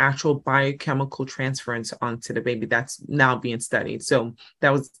there is actual biochemical transference onto the baby that's now being studied. So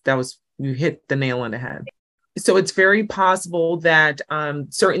that was you hit the nail on the head. So it's very possible that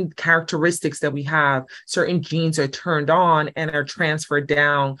certain characteristics that we have, certain genes are turned on and are transferred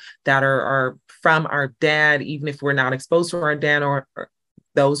down that are from our dad, even if we're not exposed to our dad, or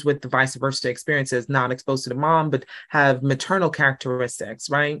those with the vice versa experiences, not exposed to the mom, but have maternal characteristics,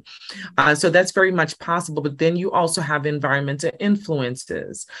 right? So that's very much possible. But then you also have environmental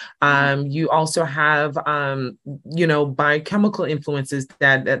influences. You also have, biochemical influences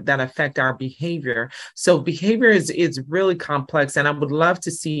that affect our behavior. So behavior is really complex. And I would love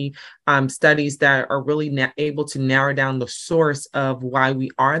to see studies that are really able to narrow down the source of why we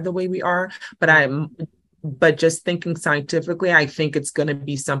are the way we are. But just thinking scientifically, I think it's going to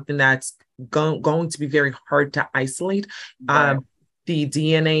be something that's going to be very hard to isolate. Right. The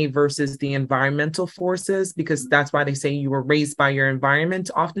DNA versus the environmental forces, because that's why they say you were raised by your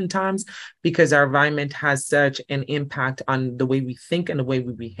environment oftentimes, because our environment has such an impact on the way we think and the way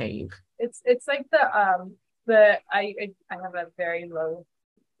we behave. It's like I have a very low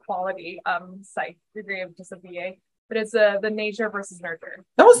quality psych degree of just a BA, but it's the nature versus nurture.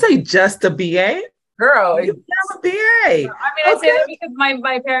 Don't say just a BA. Girl, you have a BA. I mean, I say that because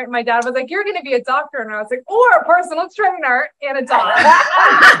my dad was like, "You're going to be a doctor," and I was like, "Or a personal trainer and a dog."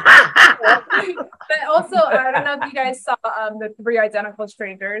 But also, I don't know if you guys saw the 3 Identical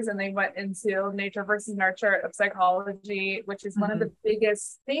Strangers, and they went into nature versus nurture of psychology, which is one of the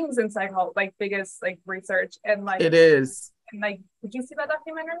biggest things in psychology, biggest research, and it is. And did you see that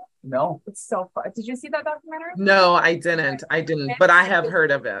documentary? No. It's so fun. Did you see that documentary? No, I didn't. But I have heard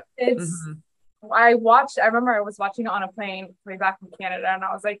of it. It's. I remember I was watching it on a plane way back from Canada, and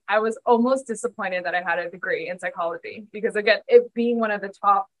I was almost disappointed that I had a degree in psychology, because again, it being one of the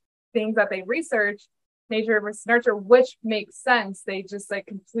top things that they research, nature versus nurture, which makes sense. They just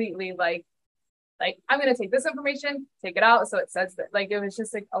completely I'm going to take this information, take it out. So it says that it was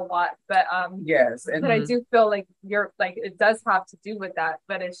just a lot, but yes. And I do feel you're it does have to do with that,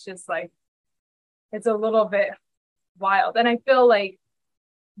 but it's just it's a little bit wild. And I feel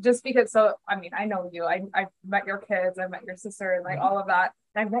just because, I know you, I met your kids, I met your sister, and all of that.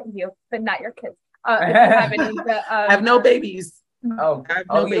 I met you, but not your kids. I have no babies. You don't have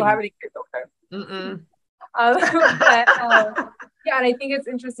any kids, okay. Yeah, and I think it's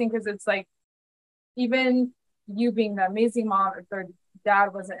interesting because it's even you being the amazing mom, if their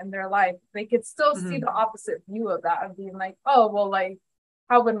dad wasn't in their life, they could still see the opposite view of that, of being how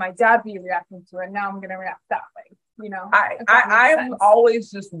would my dad be reacting to it? Now I'm going to react that way. I've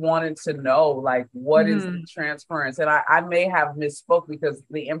always just wanted to know what is the transference, and I may have misspoke because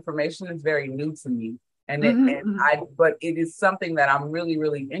the information is very new to me, but it is something that I'm really,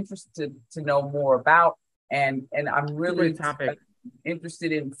 really interested to know more about, and I'm really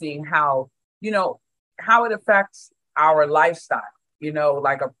interested in seeing how it affects our lifestyle.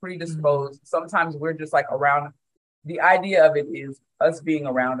 A predisposed. Sometimes we're just around. The idea of it is us being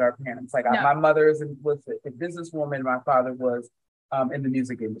around our parents. My mother was a businesswoman. My father was in the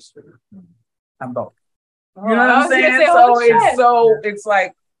music industry. I'm both. You know what I'm saying? It's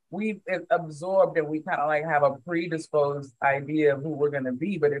we've absorbed, and we kind of have a predisposed idea of who we're going to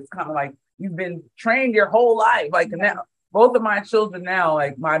be. But it's kind of you've been trained your whole life. Now, both of my children now,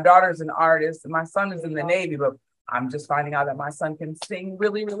 my daughter's an artist and my son is in the Navy, but I'm just finding out that my son can sing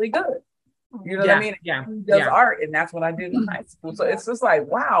really, really good. You know what I mean? Yeah. He does art, and that's what I did in high school. So it's just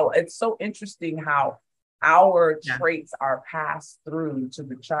wow, it's so interesting how our traits are passed through to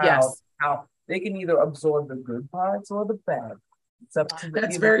the child, how they can either absorb the good parts or the bad.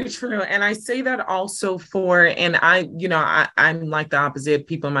 That's very true. And I say that also and I'm like the opposite.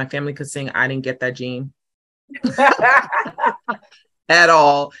 People in my family could sing. I didn't get that gene at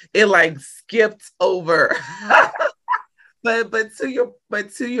all. It skipped over. But to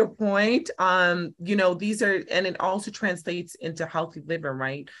your point, these are, and it also translates into healthy living,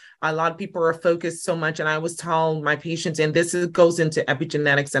 right? A lot of people are focused so much, and I always tell my patients, and goes into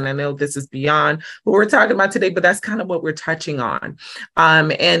epigenetics, and I know this is beyond what we're talking about today, but that's kind of what we're touching on.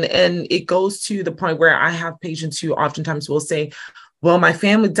 And it goes to the point where I have patients who oftentimes will say, well, my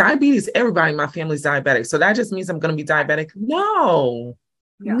family, diabetes, everybody in my family is diabetic, so that just means I'm going to be diabetic.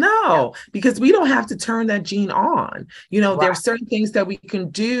 No, because we don't have to turn that gene on. There are certain things that we can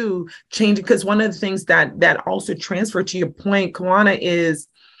do, change it. Because one of the things that also transfer, to your point, Kawana, is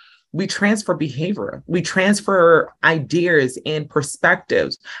we transfer behavior, we transfer ideas and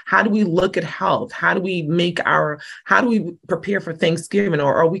perspectives. How do we look at health? How do we prepare for Thanksgiving?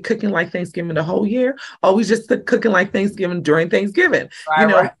 Or are we cooking like Thanksgiving the whole year? Or are we just cooking like Thanksgiving during Thanksgiving?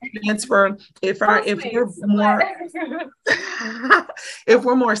 Transfer, if we're more if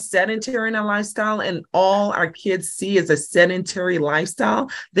we're more sedentary in our lifestyle and all our kids see is a sedentary lifestyle,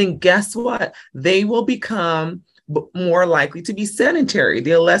 then guess what? They will become more likely to be sedentary.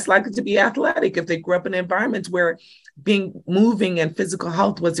 They're less likely to be athletic if they grew up in environments where moving and physical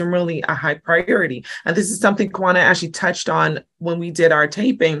health wasn't really a high priority. And this is something Kwana actually touched on when we did our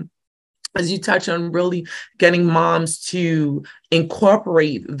taping, as you touch on really getting moms to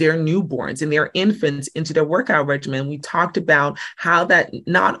incorporate their newborns and their infants into their workout regimen. We talked about how that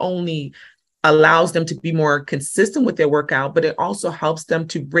not only allows them to be more consistent with their workout, but it also helps them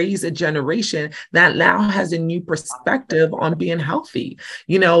to raise a generation that now has a new perspective on being healthy,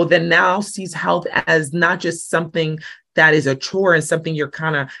 that now sees health as not just something that is a chore and something you're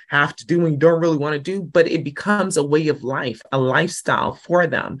kind of have to do and you don't really want to do, but it becomes a way of life, a lifestyle for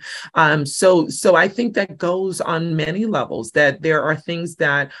them. So I think that goes on many levels, that there are things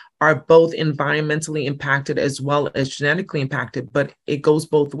that are both environmentally impacted as well as genetically impacted, but it goes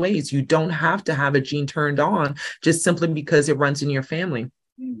both ways. You don't have to have a gene turned on just simply because it runs in your family.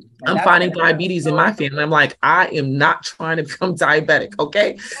 I'm finding diabetes in my family. I'm like, I am not trying to become diabetic.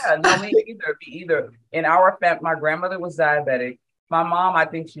 Okay. Yeah, no, me either. In our family, my grandmother was diabetic. My mom, I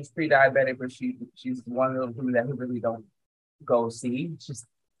think she's pre-diabetic, but she's one of those women that who really don't go see. She's,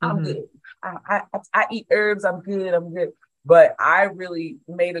 I'm good. I eat herbs. I'm good. But I really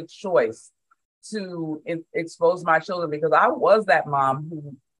made a choice to expose my children because I was that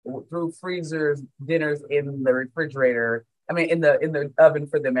mom who threw freezers, dinners in the refrigerator. I mean, in the oven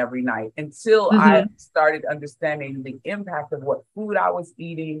for them every night until I started understanding the impact of what food I was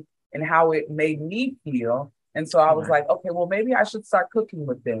eating and how it made me feel. And so I was like, okay, well, maybe I should start cooking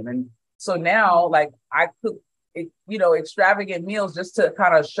with them. And so now, like, I cook, extravagant meals just to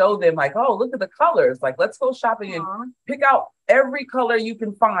kind of show them, like, oh, look at the colors. Like, let's go shopping and pick out every color you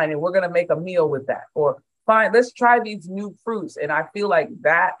can find, and we're gonna make a meal with that. Or fine, let's try these new fruits. And I feel like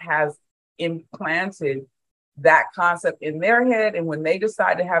that has implanted that concept in their head. And when they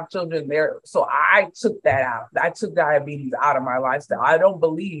decide to have children so I took that out. I took diabetes out of my lifestyle. I don't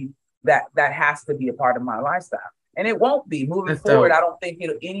believe that has to be a part of my lifestyle. And it won't be moving forward. I don't think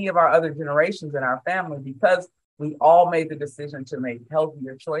any of our other generations in our family, because we all made the decision to make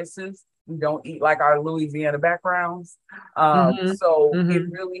healthier choices. We don't eat like our Louisiana backgrounds.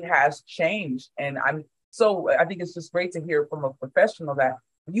 It really has changed. And I think it's just great to hear from a professional that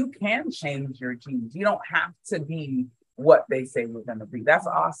you can change your genes. You don't have to be what they say we're going to be. That's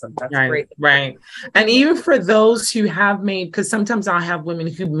awesome. That's great. Right. And even for those who have made, because sometimes I'll have women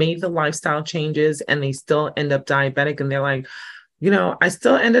who made the lifestyle changes and they still end up diabetic and they're like, I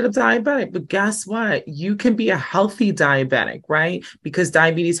still ended up diabetic, but guess what? You can be a healthy diabetic, right? Because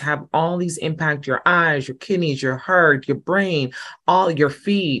diabetes have all these impact your eyes, your kidneys, your heart, your brain, all your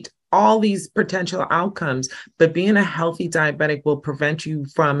feet, all these potential outcomes, but being a healthy diabetic will prevent you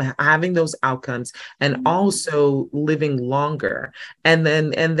from having those outcomes and also living longer. And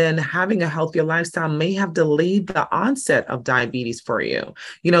then having a healthier lifestyle may have delayed the onset of diabetes for you.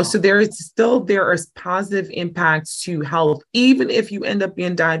 So there are positive impacts to health, even if you end up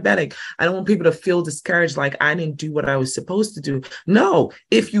being diabetic. I don't want people to feel discouraged, like I didn't do what I was supposed to do. No,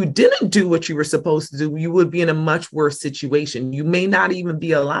 if you didn't do what you were supposed to do, you would be in a much worse situation. You may not even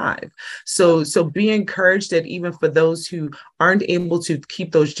be alive. So be encouraged that even for those who aren't able to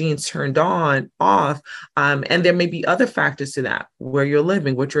keep those genes turned off, and there may be other factors to that, where you're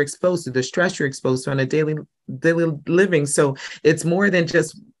living, what you're exposed to, the stress you're exposed to on a daily living. So it's more than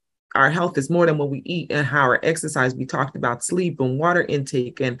just our health is more than what we eat and how our exercise. We talked about sleep and water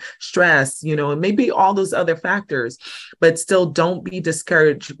intake and stress, and maybe all those other factors, but still don't be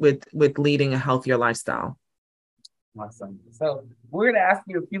discouraged with leading a healthier lifestyle. Awesome. So we're going to ask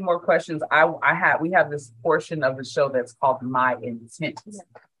you a few more questions. We have this portion of the show that's called My Intent.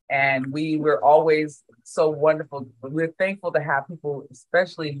 And we're always so wonderful. We're thankful to have people,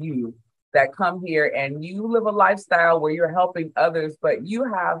 especially you, that come here and you live a lifestyle where you're helping others, but you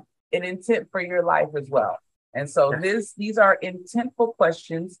have an intent for your life as well. And so these are intentful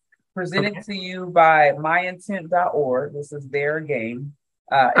questions presented to you by myintent.org. This is their game.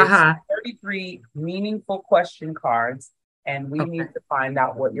 It's 33 meaningful question cards, and we need to find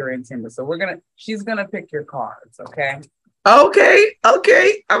out what your intent is. So she's gonna pick your cards, okay?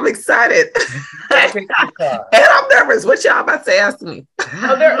 Okay. I'm excited. And I'm nervous. What y'all about to ask me?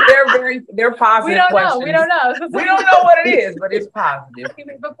 Oh, they're positive We don't questions. know. We don't know. We don't know what it is, but it's positive.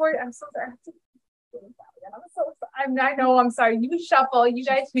 Before, I'm so sorry. I know. I'm sorry. You shuffle. You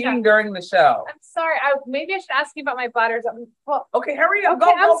guys peeing during the show. I'm sorry. Maybe I should ask you about my bladder or something. Well, okay, hurry up.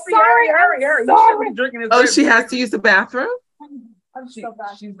 Okay, go. Sorry. Hurry. Sorry. You should be drinking this. Oh, she has to use the bathroom? So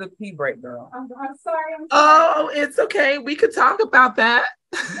bad. She's the pee break girl. I'm sorry. Oh, it's okay. We could talk about that.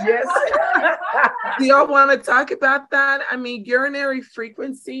 Yes. Do y'all want to talk about that? I mean, urinary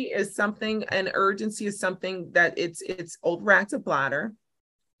frequency is something, and urgency is something that it's overactive bladder.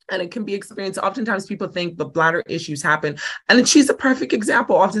 And it can be experienced. Oftentimes people think the bladder issues happen. And she's a perfect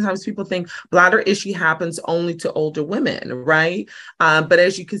example. Oftentimes people think bladder issue happens only to older women, right? But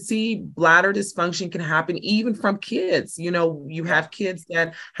as you can see, bladder dysfunction can happen even from kids. You know, you have kids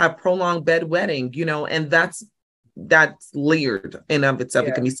that have prolonged bedwetting, you know, and that's layered in of itself.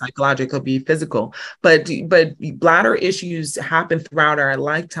 It can be psychological, be physical, but bladder issues happen throughout our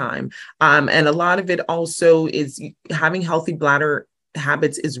lifetime. And a lot of it also is having healthy bladder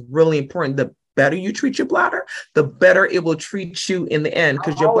habits is really important. The better you treat your bladder, the better it will treat you in the end,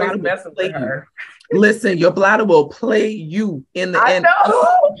 because your bladder will play you. Listen, your bladder will play you in the end.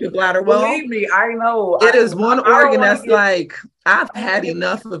 Your bladder will. Believe me, I know. It is one organ that's like, I've had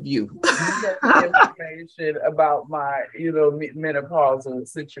enough of you. Information about my, menopausal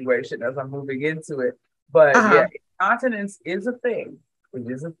situation as I'm moving into it. But yeah, incontinence is a thing. It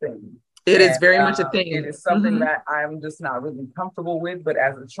is a thing. It is very much a thing. It is something that I'm just not really comfortable with. But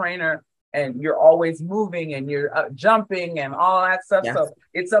as a trainer, and you're always moving and you're jumping and all that stuff. Yes. So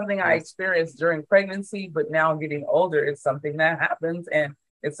it's something I experienced during pregnancy, but now getting older, it's something that happens. And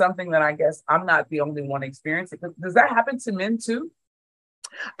it's something that I guess I'm not the only one experiencing. Does that happen to men too?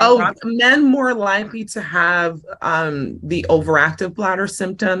 Oh, men more likely to have the overactive bladder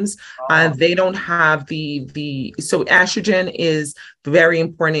symptoms. They don't have so estrogen is very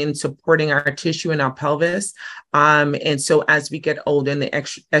important in supporting our tissue and our pelvis. And so as we get older and the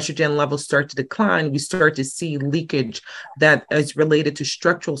estrogen levels start to decline, we start to see leakage that is related to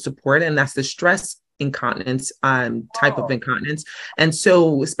structural support, and that's the stress incontinence type of incontinence. And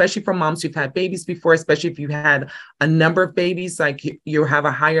so especially for moms who've had babies before, especially if you had a number of babies, like you have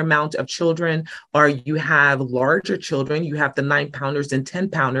a higher amount of children, or you have larger children, you have the 9-pounders and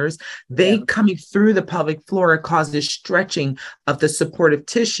 10-pounders, they coming through the pelvic floor causes stretching of the supportive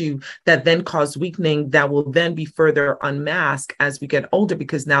tissue that then cause weakening that will then be further unmasked as we get older,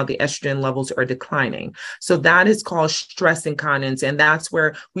 because now the estrogen levels are declining. So that is called stress incontinence. And that's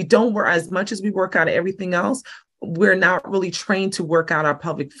where we don't work as much as we work out everything else. We're not really trained to work out our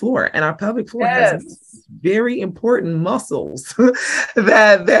pelvic floor, and our pelvic floor has very important muscles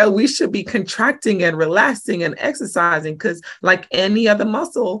that we should be contracting and relaxing and exercising, because like any other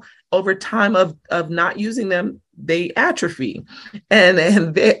muscle, over time of not using them, they atrophy and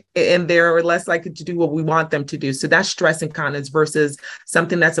they're less likely to do what we want them to do. So that's stress incontinence versus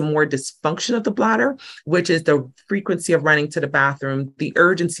something that's a more dysfunction of the bladder, which is the frequency of running to the bathroom, the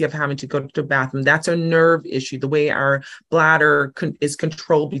urgency of having to go to the bathroom. That's a nerve issue, the way our bladder is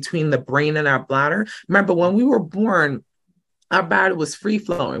controlled between the brain and our bladder. Remember, when we were born, our bladder was free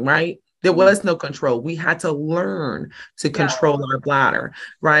flowing, right? There was no control. We had to learn to control our bladder,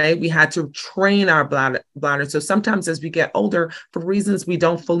 right? We had to train our bladder. So sometimes as we get older, for reasons we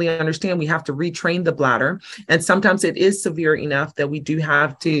don't fully understand, we have to retrain the bladder. And sometimes it is severe enough that we do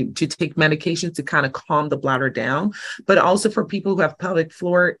have to take medications to kind of calm the bladder down. But also for people who have pelvic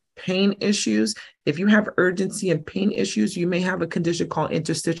floor pain issues, if you have urgency and pain issues, you may have a condition called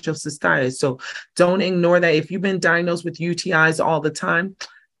interstitial cystitis. So don't ignore that. If you've been diagnosed with UTIs all the time,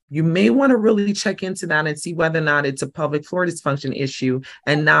 you may want to really check into that and see whether or not it's a pelvic floor dysfunction issue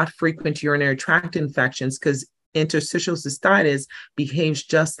and not frequent urinary tract infections, because interstitial cystitis behaves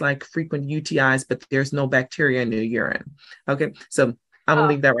just like frequent UTIs, but there's no bacteria in the urine. Okay, so I'm gonna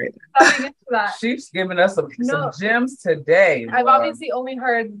leave that right there. She's giving us some gems today. I've obviously only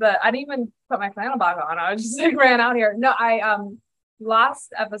heard I didn't even put my flannel back on. I was just like ran out here. No,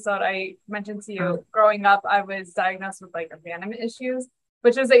 last episode I mentioned to you, growing up, I was diagnosed with like abandonment issues,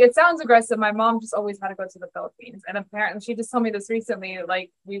 which is like, it sounds aggressive. My mom just always had to go to the Philippines. And apparently she just told me this recently,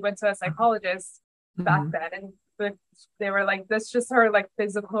 like we went to a psychologist back then, and they were like, that's just her like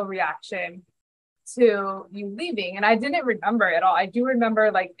physical reaction to you leaving. And I didn't remember it at all. I do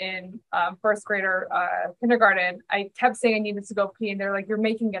remember like in first grade or kindergarten, I kept saying I needed to go pee, and they're like, you're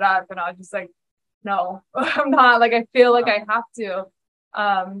making it up. And I was just like, no, I'm not. Like, I feel like I have to.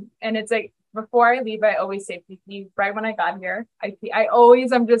 And it's like, before I leave, I always say pee. Right when I got here, I pee.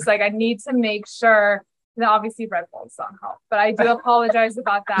 I'm just like, I need to make sure, And obviously Red Bulls don't help, but I do apologize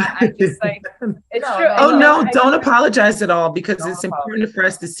about that. I just like, it's true. Oh, no, don't apologize at all, because it's important for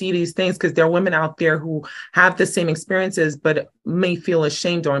us to see these things, because there are women out there who have the same experiences, but may feel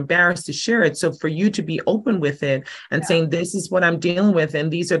ashamed or embarrassed to share it. So for you to be open with it and saying, this is what I'm dealing with, and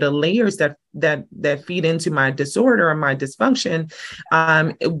these are the layers that feed into my disorder or my dysfunction,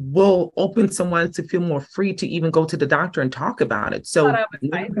 it will open someone to feel more free to even go to the doctor and talk about it. So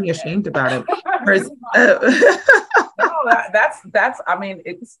don't be ashamed about it. No, that's I mean,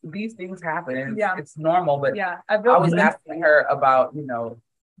 it's these things happen. It's normal. But I was asking her about,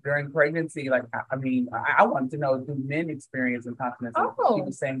 during pregnancy, like, I mean, I wanted to know, do men experience incontinence? She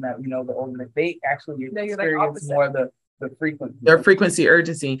was saying that, the older they actually experience more of the frequency. Their frequency,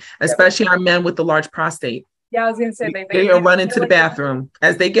 urgency, especially our men with the large prostate. Yeah, I was going to say they run into the bathroom.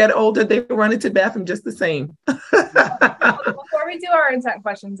 As they get older, they run into the bathroom just the same. Before we do our intent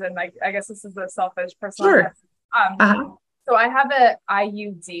questions, and I guess this is a selfish personal question. So I have an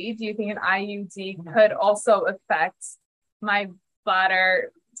IUD. Do you think an IUD could also affect my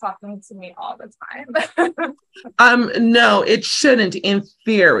bladder talking to me all the time? No, it shouldn't. In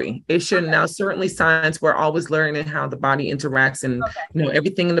theory, it shouldn't. Now, certainly science, we're always learning how the body interacts, and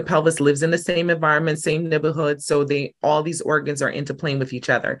everything in the pelvis lives in the same environment, same neighborhood. So all these organs are interplaying with each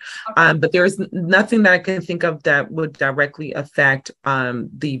other. But there's nothing that I can think of that would directly affect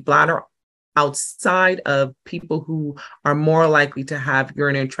the bladder, outside of people who are more likely to have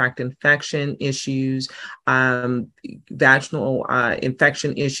urinary tract infection issues, vaginal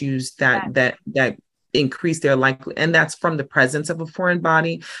infection issues that increase their likelihood. And that's from the presence of a foreign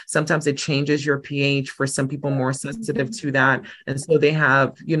body. Sometimes it changes your pH, for some people more sensitive to that. And so they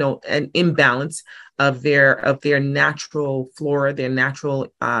have, an imbalance of their natural flora, their natural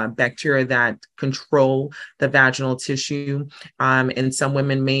bacteria that control the vaginal tissue. And some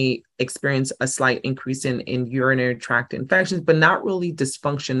women may experience a slight increase in urinary tract infections, but not really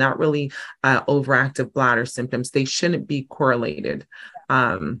dysfunction, not really overactive bladder symptoms. They shouldn't be correlated.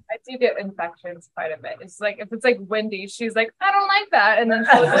 I do get infections quite a bit. It's like, if it's like windy, she's like, I don't like that. And then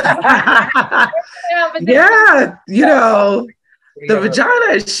the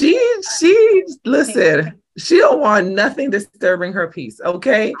vagina, she listen, she don't want nothing disturbing her peace.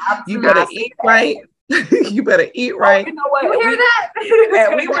 Okay. You better eat right. You better eat right. You know what? You hear that?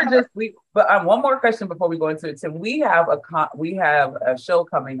 But one more question before we go into it, Tim. We have a show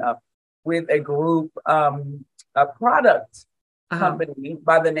coming up with a group, a product company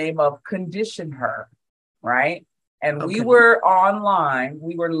by the name of Condition Her, right? And we were online.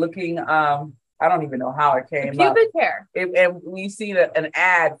 We were looking. I don't even know how it came up. Pubic hair. And we seen an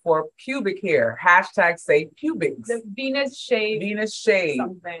ad for pubic hair. #SavePubics. The Venus shade.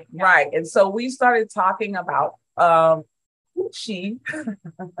 Something. Yeah. Right. And so we started talking about coochie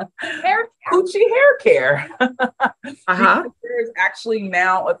hair care. There's actually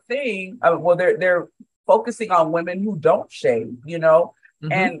now a thing. They're focusing on women who don't shave,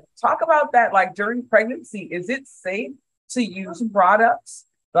 and talk about that. Like, during pregnancy, is it safe to use products?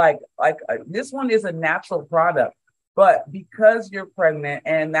 Like this one is a natural product, but because you're pregnant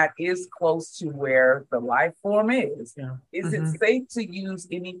and that is close to where the life form is it safe to use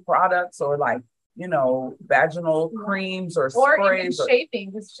any products, or vaginal creams or sprays? Or even shaving,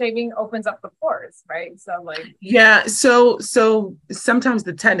 because shaving opens up the pores, right? So sometimes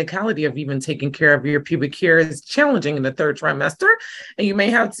the technicality of even taking care of your pubic hair is challenging in the third trimester, and you may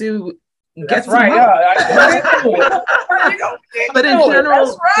have to get some help. But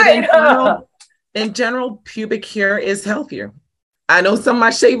in general, pubic hair is healthier. I know some of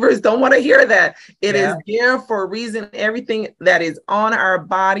my shavers don't want to hear that. It is there for a reason. Everything that is on our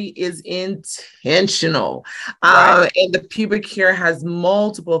body is intentional. And the pubic hair has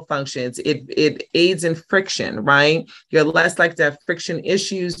multiple functions. It aids in friction, right? You're less likely to have friction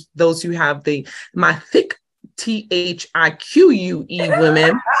issues. Those who have my thick THIQUE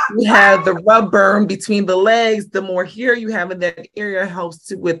women who have the rub burn between the legs, the more hair you have in that area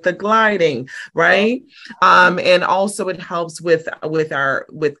helps with the gliding, right? And also it helps with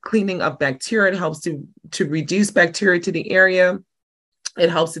cleaning up bacteria. It helps to reduce bacteria to the area. It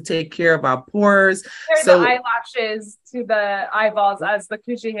helps to take care of our pores. So the eyelashes to the eyeballs as the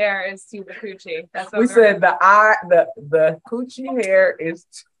coochie hair is to the coochie. That's what we said. The coochie hair is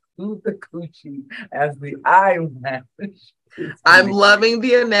to the coochie as the eyelash. I'm loving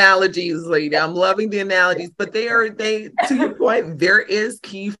the analogies, lady. I'm loving the analogies, but they to your point, there is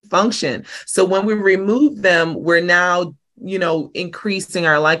key function. So when we remove them, we're now increasing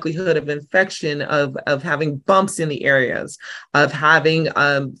our likelihood of infection, of having bumps in the areas, of having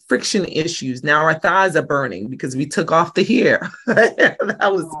friction issues. Now our thighs are burning because we took off the hair. That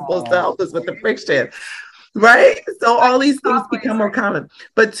was supposed to help us with the friction. Right? So all these things become more common.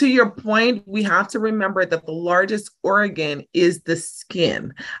 But to your point, we have to remember that the largest organ is the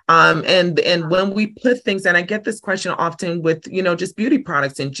skin. And when we put things, and I get this question often with, just beauty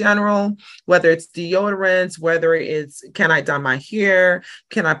products in general, whether it's deodorants, whether it's, can I dye my hair?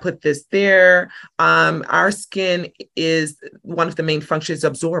 Can I put this there? Our skin is one of the main functions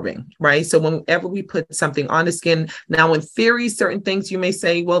absorbing, right? So whenever we put something on the skin, now in theory, certain things you may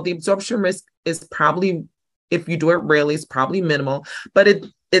say, well, the absorption risk is probably, if you do it rarely, it's probably minimal, but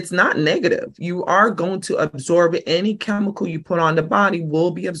it's not negative. You are going to absorb any chemical you put on the body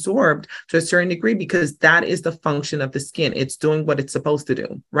will be absorbed to a certain degree because that is the function of the skin. It's doing what it's supposed to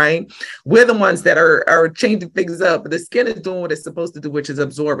do, right? We're the ones that are changing things up. The skin is doing what it's supposed to do, which is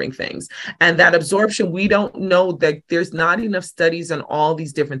absorbing things. And that absorption, we don't know that there's not enough studies on all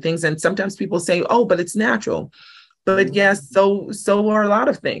these different things. And sometimes people say, oh, but it's natural. But yes, so are a lot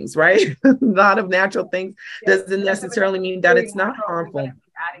of things, right? A lot of natural things doesn't necessarily mean that it's not harmful.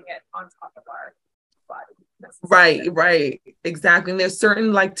 Adding it on top of our body. Right, exactly. And there's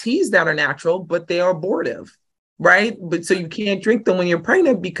certain like teas that are natural, but they are abortive, right? But so you can't drink them when you're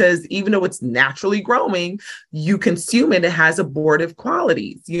pregnant because even though it's naturally growing, you consume it, it has abortive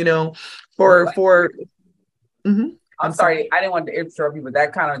qualities, I'm sorry, I didn't want to interrupt you, but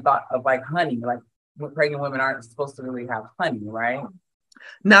that kind of thought of like honey, like pregnant women aren't supposed to really have honey, right?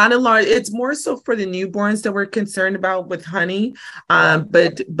 Not a lot. It's more so for the newborns that we're concerned about with honey.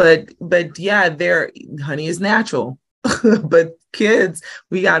 But yeah, honey is natural. But kids,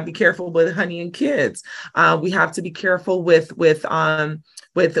 we got to be careful with honey and kids. We have to be careful with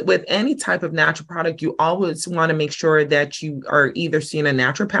any type of natural product. You always want to make sure that you are either seeing a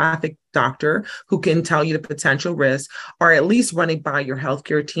naturopathic doctor who can tell you the potential risk, or at least running by your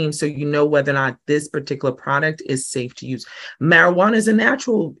healthcare team so you know whether or not this particular product is safe to use. Marijuana is a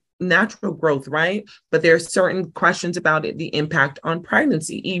natural growth, right? But there are certain questions about it, the impact on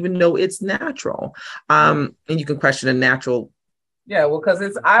pregnancy, even though it's natural. And you can question a natural. Yeah, well, because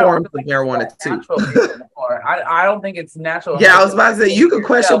forms of marijuana too. I don't think it's natural. Yeah, I was about to say you can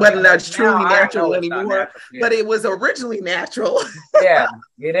question whether that's truly natural anymore, but it was originally natural. Yeah,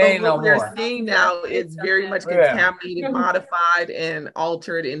 it ain't no more. What we're seeing now is very much contaminated, modified, and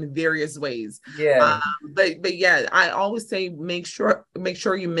altered in various ways. Yeah. But yeah, I always say make sure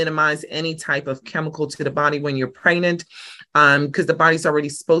you minimize any type of chemical to the body when you're pregnant, because the body's already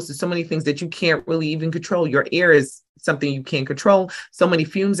exposed to so many things that you can't really even control. Your air is something you can't control. So many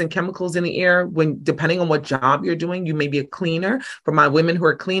fumes and chemicals in the air. When depending on what job you're doing, you may be a cleaner. For my women who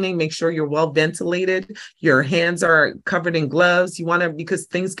are cleaning, make sure you're well ventilated. Your hands are covered in gloves. You want to, because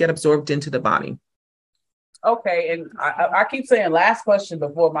things get absorbed into the body. Okay, and I keep saying last question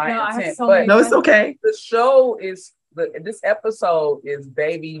before my intent, but no, it's okay. The show is this episode is,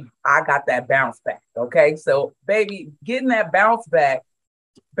 baby, I got that bounce back. Okay, so baby, getting that bounce back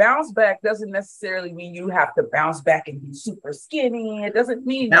doesn't necessarily mean you have to bounce back and be super skinny. It doesn't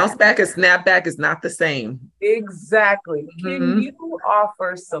mean bounce back and snap back is not the same. Exactly. Can you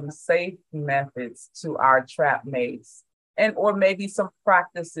offer some safe methods to our trap mates, or maybe some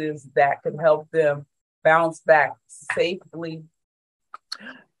practices that could help them bounce back safely?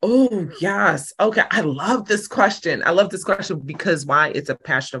 Oh, yes. Okay. I love this question. Because why? It's a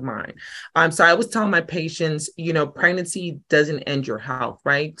passion of mine. So I always tell my patients, pregnancy doesn't end your health,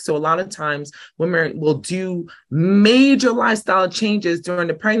 right? So a lot of times women will do major lifestyle changes during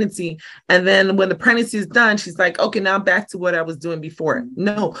the pregnancy. And then when the pregnancy is done, she's like, okay, now I'm back to what I was doing before.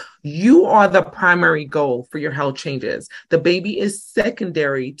 No, you are the primary goal for your health changes. The baby is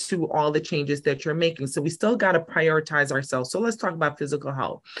secondary to all the changes that you're making. So we still got to prioritize ourselves. So let's talk about physical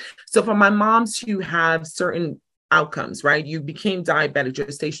health. So for my moms who have certain outcomes, right? You became diabetic,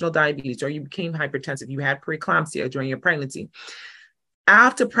 gestational diabetes, or you became hypertensive, you had preeclampsia during your pregnancy.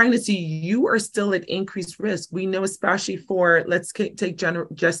 After pregnancy, you are still at increased risk. We know, especially for, let's take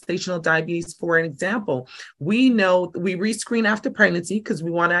gestational diabetes for an example. We know we rescreen after pregnancy because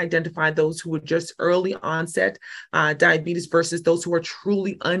we want to identify those who are just early onset diabetes versus those who are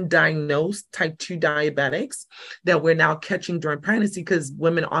truly undiagnosed type 2 diabetics that we're now catching during pregnancy, because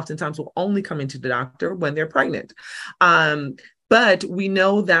women oftentimes will only come into the doctor when they're pregnant. But we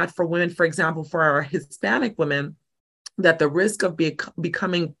know that for women, for example, for our Hispanic women, that the risk of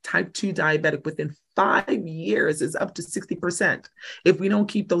becoming type 2 diabetic within 5 years is up to 60% if we don't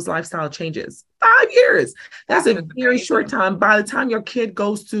keep those lifestyle changes. 5 years. That's a very short time. By the time your kid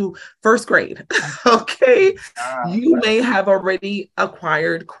goes to first grade, okay, you may have already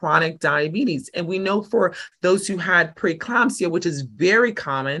acquired chronic diabetes. And we know for those who had preeclampsia, which is very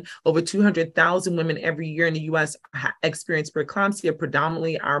common, over 200,000 women every year in the US experience preeclampsia,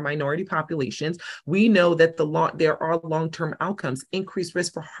 predominantly our minority populations. We know that there are long-term outcomes, increased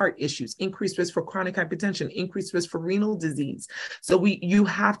risk for heart issues, increased risk for chronic hypertension, increased risk for renal disease. So you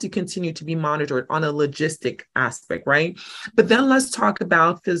have to continue to be monitored on a logistic aspect, right? But then let's talk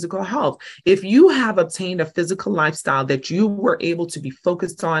about physical health. If you have obtained a physical lifestyle that you were able to be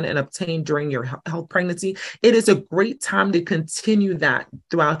focused on and obtain during your health pregnancy, it is a great time to continue that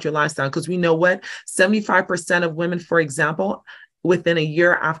throughout your lifestyle, because we know what 75% of women, for example, within a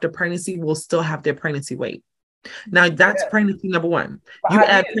year after pregnancy will still have their pregnancy weight. Now that's pregnancy number one. You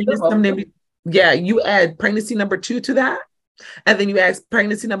add pregnancy number 2 to that. And then you add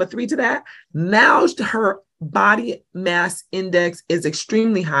pregnancy number 3 to that. Now her body mass index is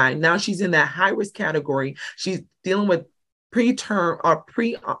extremely high. Now she's in that high risk category. She's dealing with preterm or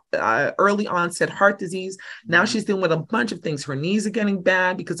early onset heart disease. Now she's dealing with a bunch of things. Her knees are getting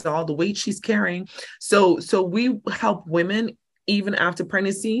bad because of all the weight she's carrying. So we help women even after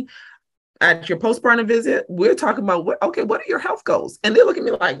pregnancy. At your postpartum visit, we're talking about what are your health goals? And they look at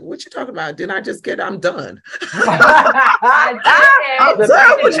me like, what you talking about? Didn't I just I'm done. I'm done.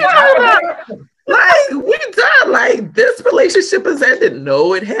 What you talking about? Like, we done. Like, this relationship has ended.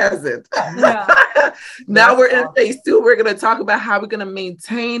 No, it hasn't. Yeah. Now we're in phase 2. We're going to talk about how we're going to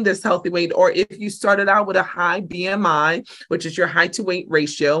maintain this healthy weight. Or if you started out with a high BMI, which is your height to weight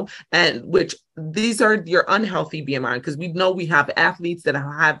ratio, and which these are your unhealthy BMI, because we know we have athletes that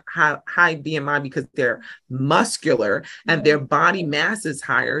have high BMI because they're muscular and their body mass is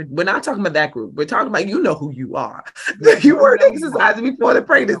higher. We're not talking about that group. We're talking about, you know who you are. You weren't exercising before the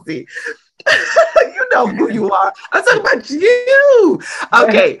pregnancy. You know who you are. I'm talking about you.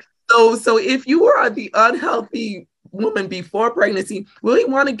 Okay. So if you are the unhealthy woman before pregnancy, we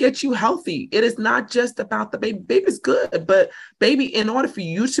want to get you healthy. It is not just about the baby. Baby's good, but baby, in order for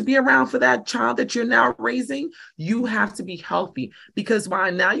you to be around for that child that you're now raising, you have to be healthy. Because why?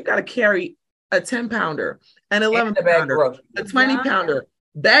 Now you got to carry a 10-pounder, an 11-pounder, a 20-pounder,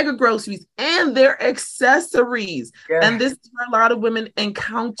 bag of groceries, and their accessories. Yeah. And this is where a lot of women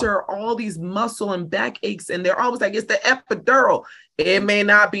encounter all these muscle and back aches, and they're always like, it's the epidural. It may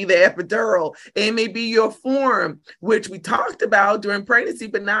not be the epidural. It may be your form, which we talked about during pregnancy,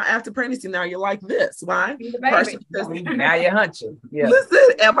 but now after pregnancy, now you're like this. Why? Now you're hunching. Yeah.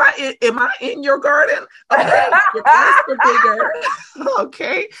 Listen, am I in your garden? Okay, your breasts are bigger.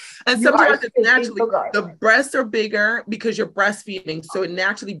 Okay. And sometimes it's naturally, the breasts are bigger because you're breastfeeding. So it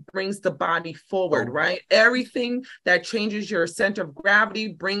naturally brings the body forward, right? Everything that changes your center of gravity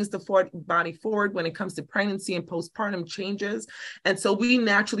brings the body forward when it comes to pregnancy and postpartum changes. And so we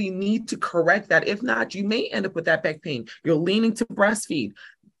naturally need to correct that. If not, you may end up with that back pain. You're leaning to breastfeed.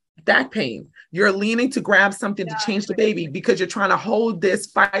 Back pain. You're leaning to grab something to change the baby because you're trying to hold this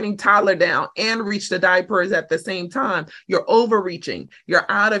fighting toddler down and reach the diapers at the same time. You're overreaching. You're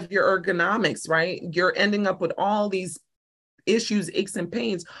out of your ergonomics, right? You're ending up with all these issues, aches and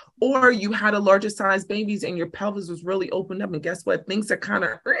pains, or you had a larger size babies and your pelvis was really opened up, and guess what? Things are kind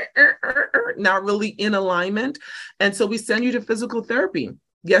of not really in alignment. And so we send you to physical therapy.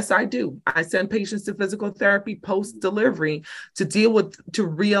 Yes, I do. I send patients to physical therapy post-delivery to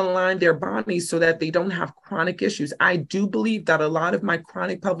realign their bodies so that they don't have chronic issues. I do believe that a lot of my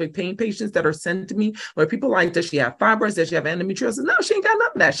chronic pelvic pain patients that are sent to me, where people like, does she have fibroids? Does she have endometriosis? No, she ain't got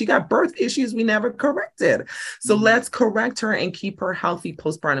none of that. She got birth issues we never corrected. So let's correct her and keep her healthy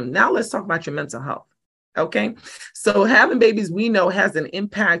postpartum. Now let's talk about your mental health. Okay. So having babies, we know, has an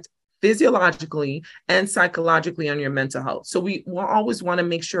impact physiologically and psychologically on your mental health. So we will always want to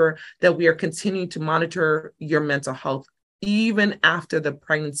make sure that we are continuing to monitor your mental health, even after the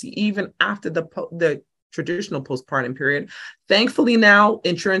pregnancy, even after the traditional postpartum period. Thankfully, now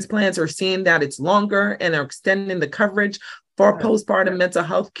insurance plans are seeing that it's longer and are extending the coverage for postpartum mental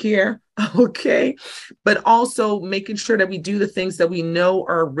health care. Okay. But also making sure that we do the things that we know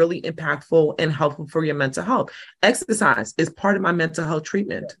are really impactful and helpful for your mental health. Exercise is part of my mental health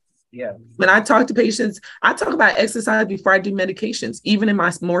treatment. Yeah. When I talk to patients, I talk about exercise before I do medications, even in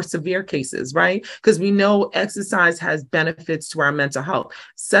my more severe cases, right? Because we know exercise has benefits to our mental health.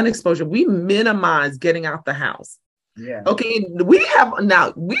 Sun exposure, we minimize getting out the house. Yeah. Okay.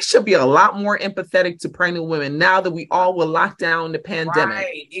 We should be a lot more empathetic to pregnant women now that we all were locked down in the pandemic.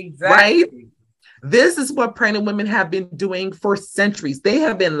 Right. Exactly. Right? This is what pregnant women have been doing for centuries. They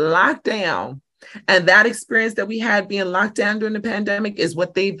have been locked down And that experience that we had being locked down during the pandemic is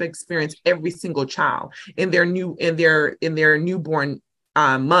what they've experienced every single child in their newborn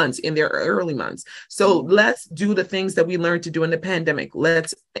months, in their early months. So let's do the things that we learned to do in the pandemic.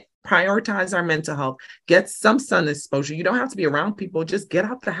 Let's prioritize our mental health, get some sun exposure. You don't have to be around people, just get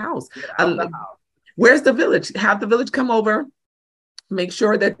out the house. Where's the village? Have the village come over. Make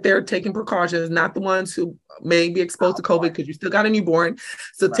sure that they're taking precautions, not the ones who may be exposed to COVID because you still got a newborn.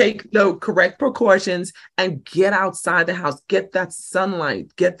 So take the correct precautions and get outside the house, get that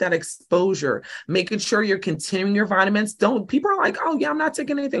sunlight, get that exposure, making sure you're continuing your vitamins. People are like, oh yeah, I'm not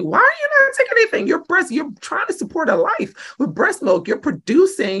taking anything. Why are you not taking anything? You're trying to support a life with breast milk. You're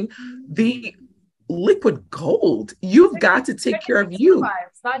producing the liquid gold. You've got to take care of you.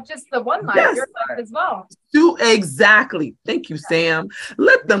 Lives, not just the one life, your life as well. Exactly. Thank you, Sam.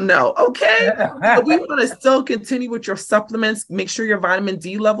 Let them know. Okay. So we want to still continue with your supplements. Make sure your vitamin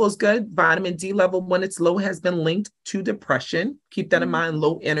D level is good. Vitamin D level, when it's low, has been linked to depression. Keep that in mind,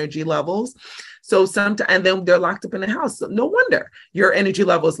 low energy levels. So sometimes, and then they're locked up in the house. So no wonder your energy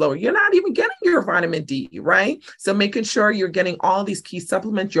level is lower. You're not even getting your vitamin D, right? So making sure you're getting all these key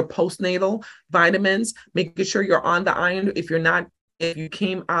supplements, your postnatal vitamins, making sure you're on the iron. If you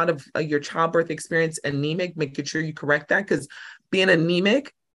came out of your childbirth experience anemic, making sure you correct that, because being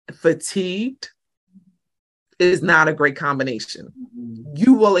anemic, fatigued is not a great combination.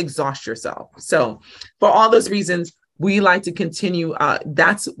 You will exhaust yourself. So for all those reasons, we like to continue.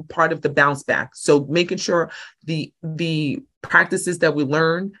 That's part of the bounce back. So making sure the practices that we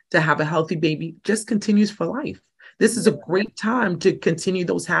learn to have a healthy baby just continues for life. This is a great time to continue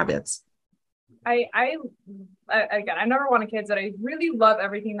those habits. Again, I never wanted kids, but I really love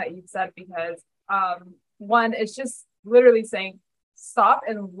everything that you've said because one, it's just literally saying stop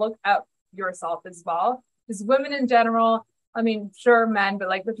and look at yourself as well. Because women in general, I mean, sure, men, but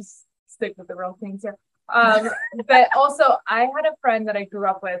like let's just stick with the real things here. But also, I had a friend that I grew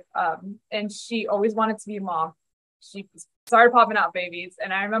up with, and she always wanted to be a mom. She started popping out babies,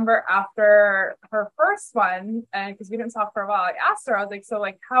 and I remember after her first one, and because we didn't talk for a while, I asked her, I was like, so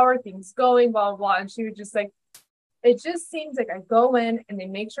like, how are things going, blah, blah, blah. And she was just like, it just seems like I go in and they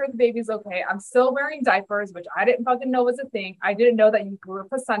make sure the baby's okay. I'm still wearing diapers, which I didn't fucking know was a thing. I didn't know that you grew a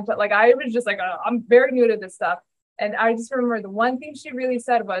placenta. Like, I was just like, I'm very new to this stuff. And I just remember the one thing she really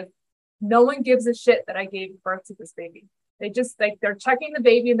said was, no one gives a shit that I gave birth to this baby. They just like, they're checking the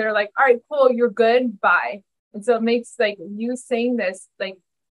baby and they're like, all right, cool, you're good, bye. And so it makes like you saying this, like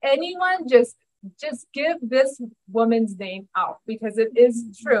anyone just give this woman's name out because it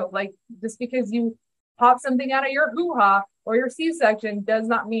is true. Like just because you pop something out of your hoo-ha or your C-section does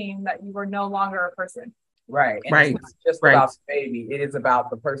not mean that you are no longer a person. Right. And it's not just about the baby. It is about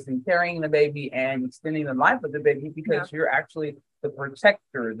the person carrying the baby and extending the life of the baby because you're actually the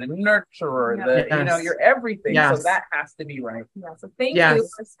protector, the nurturer, you're everything. So that has to be right. Yeah. So thank you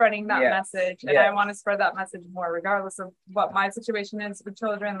for spreading that message. And I want to spread that message more, regardless of what my situation is with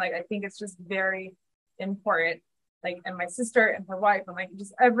children. Like, I think it's just very important. Like, and my sister and her wife, and like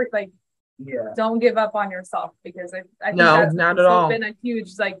just don't give up on yourself because I think that's not at all been a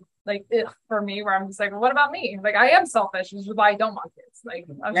huge for me, where I'm just like, well, what about me? Like, I am selfish, which is why I don't want kids. Like,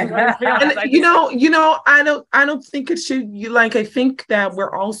 I'm just I don't think it should. I think that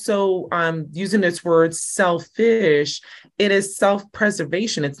we're also using this word selfish. It is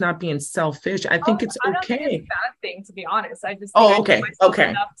self-preservation. It's not being selfish. I think it's okay. I don't think it's a bad thing, to be honest. I just think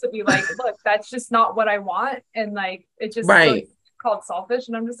enough to be like, look, that's just not what I want, and like it just called selfish,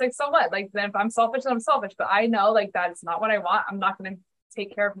 and I'm just like, so what? Like, then if I'm selfish, then I'm selfish. But I know like that is not what I want. I'm not going to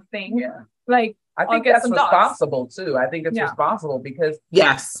take care of the thing. Yeah. Like, I think that's responsible too. I think it's responsible because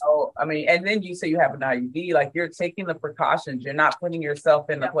I mean, and then you say you have an IUD, like you're taking the precautions. You're not putting yourself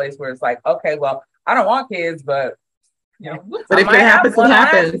in a place where it's like, okay, well, I don't want kids, but but if it happens, it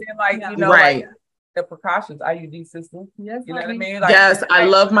happens. Like, the precautions, IUD system. Yes, you know what I mean? Like, yes, I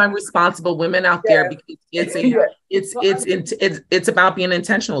love my responsible women out there because it's about being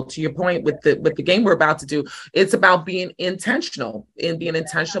intentional. To your point with the game we're about to do, it's about being intentional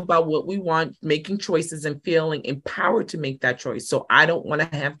about what we want, making choices and feeling empowered to make that choice. So I don't want to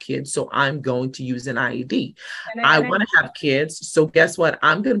have kids, so I'm going to use an IUD. I want to have kids, so guess what?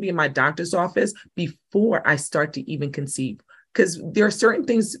 I'm going to be in my doctor's office before I start to even conceive. Because there are certain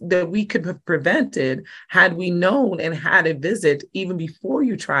things that we could have prevented had we known and had a visit even before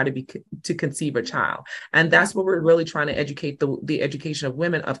you try to conceive a child. And that's what we're really trying to educate the education of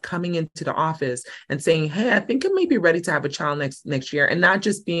women, of coming into the office and saying, hey, I think I may be ready to have a child next year. And not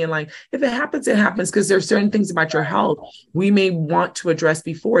just being like, if it happens, it happens, because there's certain things about your health we may want to address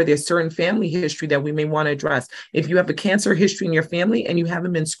before. There's certain family history that we may want to address. If you have a cancer history in your family and you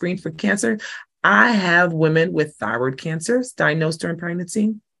haven't been screened for cancer, I have women with thyroid cancers diagnosed during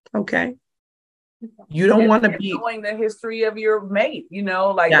pregnancy. Okay. You don't want to be knowing the history of your mate,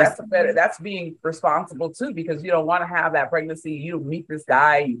 like yes. that's being responsible too, because you don't want to have that pregnancy. You meet this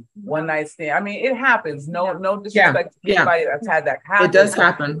guy, one night stand. I mean, it happens. No disrespect to anybody that's had that happen. It does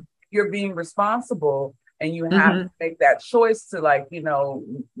happen. You're being responsible, and you have to make that choice to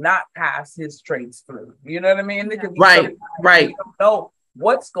not pass his traits through. You know what I mean? Right. You don't know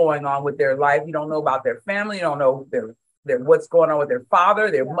what's going on with their life. You don't know about their family. You don't know their what's going on with their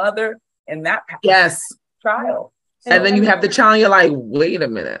father, their mother. And that child. And then you have the child, you're like, wait a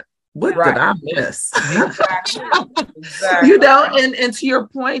minute, what did I miss? Exactly. And to your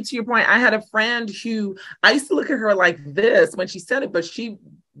point, I had a friend who I used to look at her like this when she said it, but she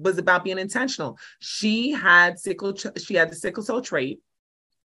was about being intentional. She had the sickle cell trait,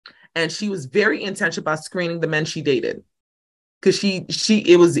 and she was very intentional about screening the men she dated. Because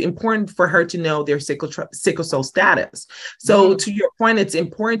it was important for her to know their sickle cell status. So to your point, it's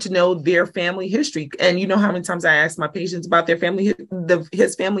important to know their family history. And you know how many times I ask my patients about their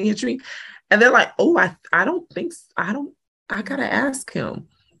his family history, and they're like, "Oh, I gotta ask him."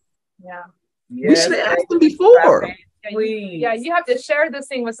 Yeah, we should have asked him before. Yeah, you have to share this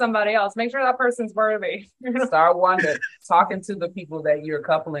thing with somebody else. Make sure that person's worthy. Start talking to the people that you're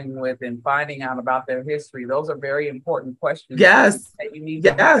coupling with and finding out about their history. Those are very important questions. Yes. That you need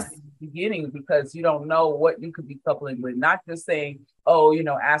to ask in the beginning, because you don't know what you could be coupling with. Not just saying,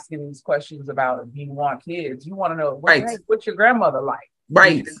 asking these questions about if you want kids. You want to know what's your grandmother like?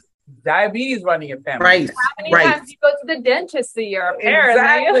 Right. Diabetes running your family. Right. How many times you go to the dentist a year?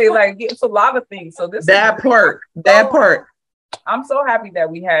 Exactly. Like it's a lot of things. So that part. I'm so happy that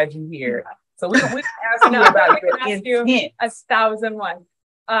we had you here. So we can ask you about your intent. 1,001.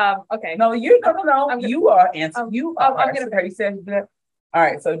 Okay. No, you are answering. I'm gonna have you said that. All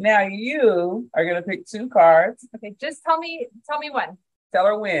right. So now you are gonna pick 2 cards. Okay. Just tell me when. Tell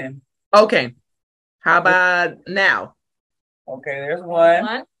her when. Okay. How about now? Okay. There's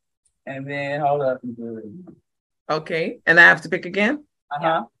one. And then hold up. Okay. And I have to pick again?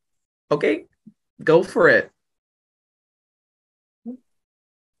 Uh-huh. Okay. Go for it.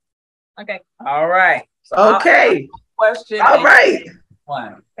 Okay. All right. So okay. Question. All right.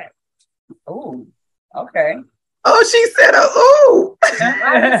 One. Okay. Ooh. Okay. Oh, she said, "Oh, ooh."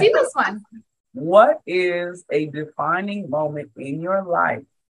 I haven't seen this one. What is a defining moment in your life,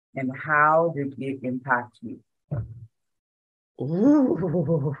 and how did it impact you?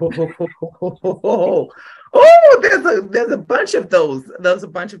 Ooh. There's a bunch of those. There's a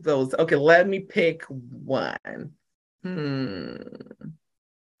bunch of those. Okay, let me pick one.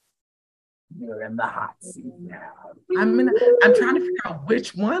 You're in the hot seat now. I'm trying to figure out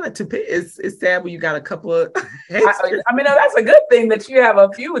which one to pick. It's sad when you got a couple of. I mean, that's a good thing that you have a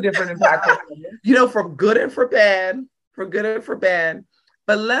few different impacts. For good and for bad,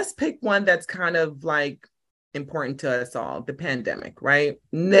 But let's pick one that's kind of like important to us all, the pandemic, right?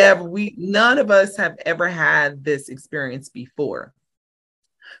 None of us have ever had this experience before.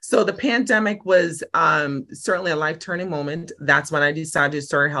 So the pandemic was certainly a life-turning moment. That's when I decided to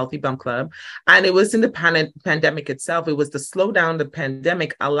start Healthy Bump Club. And it was in the pandemic itself. It was the slowdown of the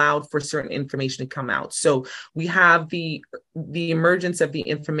pandemic allowed for certain information to come out. So we have the emergence of the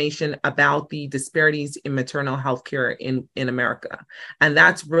information about the disparities in maternal health care in America. And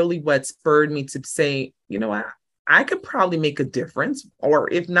that's really what spurred me to say, you know what? I could probably make a difference,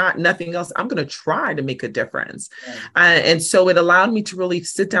 or if not, nothing else, I'm going to try to make a difference. And so it allowed me to really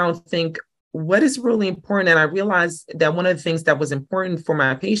sit down and think, what is really important? And I realized that one of the things that was important for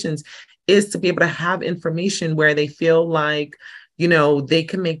my patients is to be able to have information where they feel like, they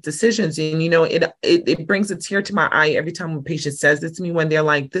can make decisions. And, it brings a tear to my eye every time a patient says this to me, when they're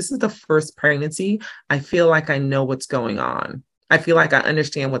like, this is the first pregnancy. I feel like I know what's going on. I feel like I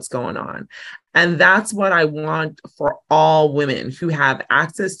understand what's going on. And that's what I want for all women who have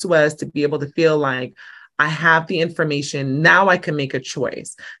access to us, to be able to feel like I have the information. Now I can make a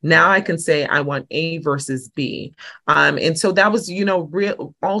choice. Now I can say I want A versus B. And so that was,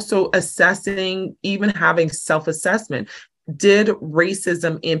 also assessing, even having self-assessment. Did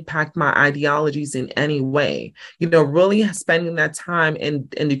racism impact my ideologies in any way? Really spending that time and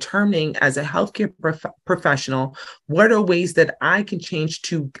determining, as a healthcare professional, what are ways that I can change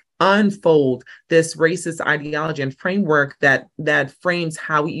to unfold this racist ideology and framework that frames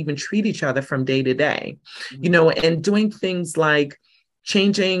how we even treat each other from day to day, and doing things like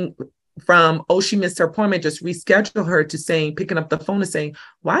changing from, oh, she missed her appointment, just reschedule her, to saying, picking up the phone and saying,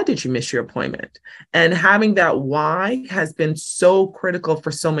 why did you miss your appointment? And having that why has been so critical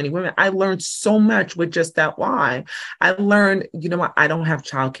for so many women. I learned so much with just that why. I learned, you know what, I don't have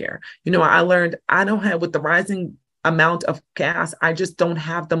childcare. You know, I learned I don't have, with the rising amount of gas, I just don't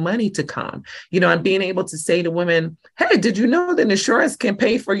have the money to come, you know, and being able to say to women, hey, did you know that insurance can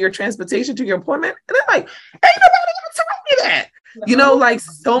pay for your transportation to your appointment? And they're like, ain't nobody else tell me that. You know, like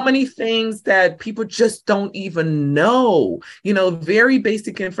so many things that people just don't even know, you know, very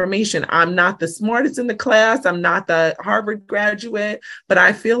basic information. I'm not the smartest in the class. I'm not the Harvard graduate, but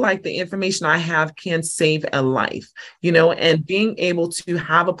I feel like the information I have can save a life, you know, and being able to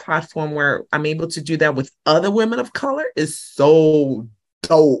have a platform where I'm able to do that with other women of color is so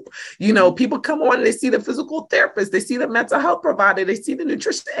dope. You know, people come on and they see the physical therapist, they see the mental health provider, they see the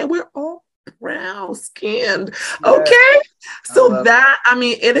nutrition, and we're all brown skinned. Okay. So that, I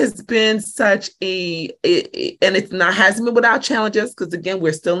mean, it has been such and it's not, hasn't been without challenges, because again,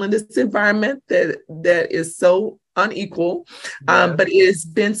 we're still in this environment that is so unequal. But it has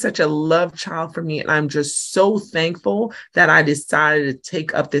been such a love child for me. And I'm just so thankful that I decided to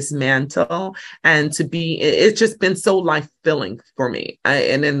take up this mantle and to be, it's just been so life filling for me.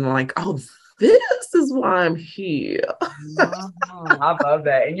 And then like, oh, this is why I'm here. I love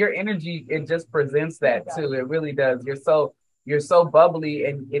that. And your energy, it just presents that too. It really does. You're so bubbly,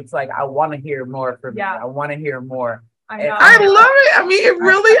 and it's like, I want to hear more from you. I want to hear more. I know. I love it. I mean, it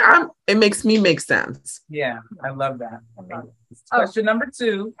really, it makes me make sense. Yeah, I love that. Question number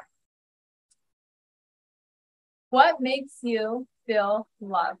 2. What makes you feel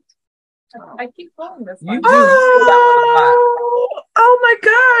loved? I keep calling this one. You do. Oh my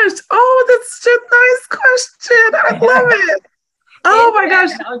gosh. Oh, that's such a nice question. I love it. Oh my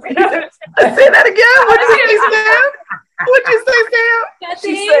gosh. Say that again. What did you say, Sam? What'd you say, Sam?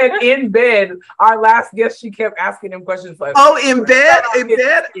 She said in bed. Our last guest, she kept asking him questions like, oh, in bed? In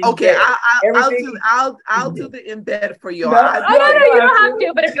bed? Okay, I'll do the in bed for you. No, you don't have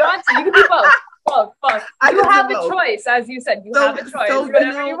to, but if you want to, you can do both. Both. You have a choice, as you said. You have a choice.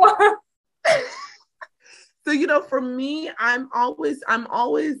 Whatever you want. So, you know, for me, I'm always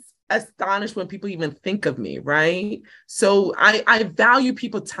astonished when people even think of me, right? So I value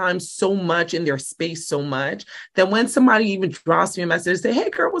people's time so much and their space so much that when somebody even drops me a message and say,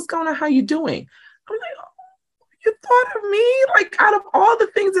 hey girl, what's going on? How you doing? I'm like, oh, you thought of me? Like, out of all the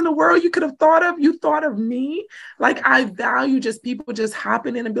things in the world you could have thought of, you thought of me? Like, I value just people just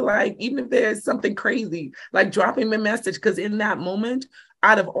hopping in and be like, even if there's something crazy, like dropping me a message, because in that moment,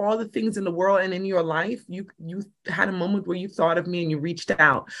 out of all the things in the world and in your life, you had a moment where you thought of me and you reached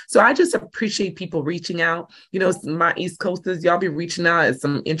out. So I just appreciate people reaching out. You know, my East Coasters, y'all be reaching out at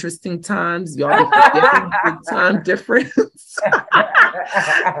some interesting times. Y'all be big time difference.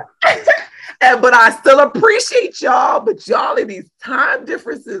 But I still appreciate y'all. But y'all in these time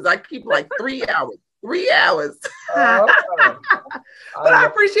differences, I keep like 3 hours. 3 hours. But I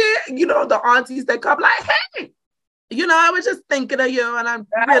appreciate, you know, the aunties that come like, hey, you know, I was just thinking of you, and I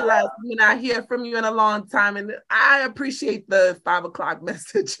realized when I hear from you in a long time, and I appreciate the 5 o'clock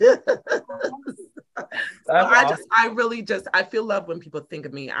message. I feel love when people think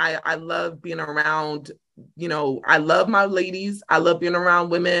of me. I love being around, you know, I love my ladies. I love being around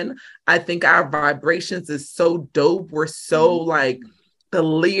women. I think our vibrations is so dope. We're so like, the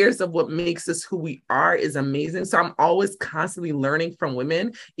layers of what makes us who we are is amazing. So I'm always constantly learning from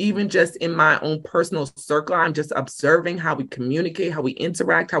women, even just in my own personal circle. I'm just observing how we communicate, how we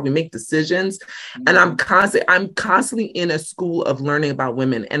interact, how we make decisions. And I'm constantly in a school of learning about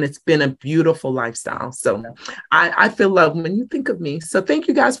women, and it's been a beautiful lifestyle. So I feel love when you think of me. So thank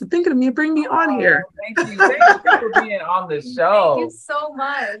you guys for thinking of me and bringing me on here. Thank you. Thank you for being on the show. Thank you so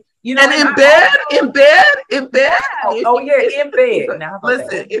much. You know, and in bed. Oh yeah, in bed. Now,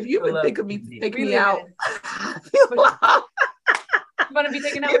 listen, if you would think of me to take me out, you want to be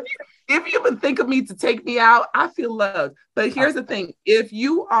taken out? If you would think of me to take me out, I feel loved. But here's the thing: if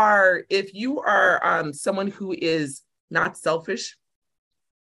you are someone who is not selfish,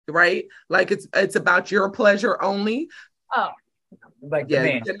 right? Like it's about your pleasure only. Oh, like the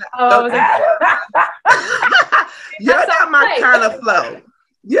man. You're not my kind of flow.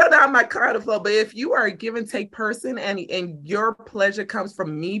 You're not my kind of flow, but if you are a give and take person and your pleasure comes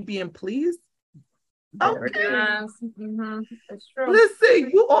from me being pleased, okay. Yes. Mm-hmm. It's true.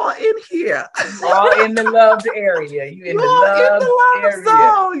 Listen, you all in here. All in the loved area. You in the love area.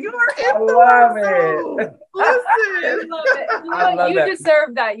 Zone. You're in the love zone. Listen. I love it. You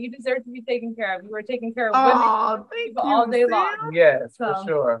deserve that. You deserve to be taken care of. You were taken care of women people all day long. Yes, for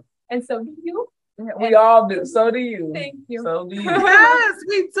sure. And so do you. We all do. So do you. Thank you. So do you. Yes,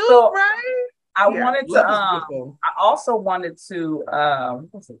 we do, So, right? I wanted to, I also wanted to,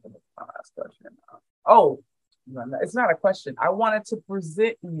 what's the last question? Oh, no, it's not a question. I wanted to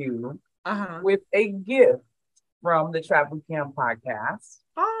present you with a gift from the Trap Bootcamp podcast.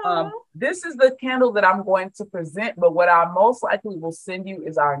 This is the candle that I'm going to present, but what I most likely will send you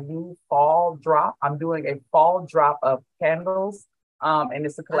is our new fall drop. I'm doing a fall drop of candles, and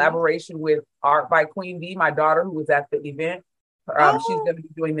it's a collaboration with Art by Queen Bee, my daughter, who was at the event. She's going to be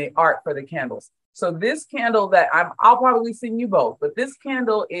doing the art for the candles. So this candle that I'll probably send you both, but this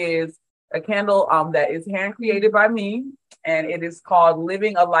candle is a candle that is hand created by me, and it is called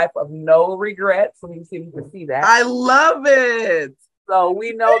Living a Life of No Regrets. Let me see if you can see that. I love it. So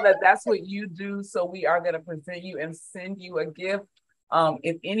we know that that's what you do. So we are going to present you and send you a gift.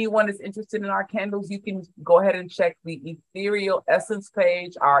 If anyone is interested in our candles, you can go ahead and check the Ethereal Essence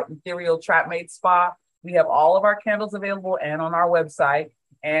page, our Ethereal Trapmate Spa. We have all of our candles available and on our website.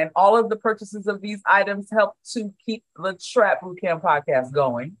 And all of the purchases of these items help to keep the Trap Bootcamp podcast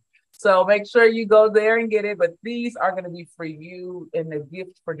going. So make sure you go there and get it. But these are going to be for you in the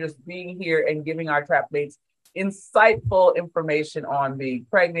gift for just being here and giving our trap mates insightful information on being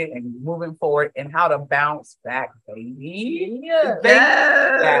pregnant and moving forward and how to bounce back, baby.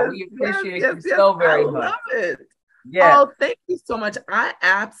 Yes. We appreciate you so very much. Love it. Yeah. Oh, thank you so much. I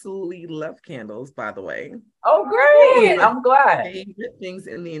absolutely love candles, by the way. Oh, great. I'm glad. Favorite things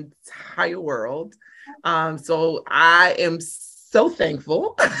in the entire world. So I am so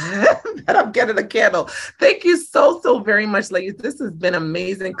thankful that I'm getting a candle. Thank you so very much, ladies. This has been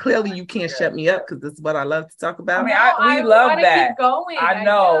amazing. Clearly, you can't shut me up because this is what I love to talk about. I mean, we love that. Keep going. I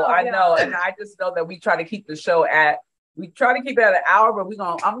know. And I just know that we try to keep the show at an hour, but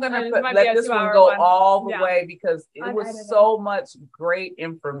I'm gonna let this one go all the way because it was so much great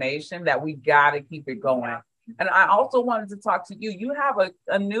information that we gotta keep it going. Yeah. And I also wanted to talk to you. You have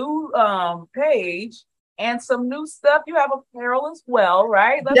a new page and some new stuff. You have apparel as well,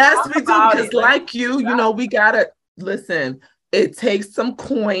 right? Yes, we do. Because like you know, we gotta listen. It takes some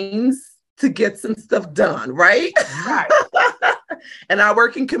coins to get some stuff done, right? Right. And I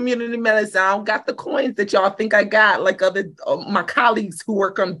work in community medicine. I don't got the coins that y'all think I got, like other my colleagues who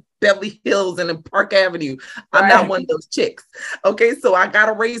work on Beverly Hills and in Park Avenue. I'm not one of those chicks. Okay, so I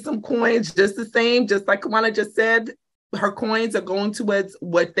gotta raise some coins just the same, just like Kawana just said. Her coins are going towards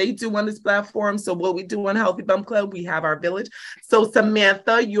what they do on this platform. So what we do on Healthy Bump Club, we have our village. So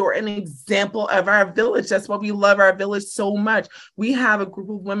Samantha, you're an example of our village. That's why we love our village so much. We have a group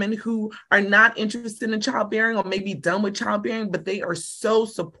of women who are not interested in childbearing or maybe done with childbearing, but they are so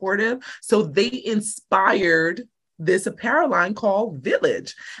supportive. So they inspired this apparel line called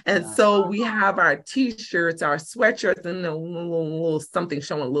Village. And so we have our t-shirts, our sweatshirts, and a little something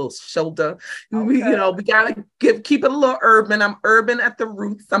showing a little shoulder. Okay. We gotta keep it a little urban. I'm urban at the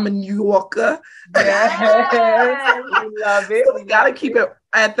roots. I'm a New Yorker. Yes. We love it. So we gotta keep it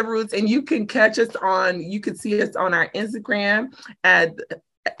at the roots. And you can you can see us on our Instagram at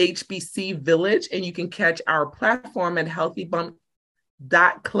HBC Village, and you can catch our platform at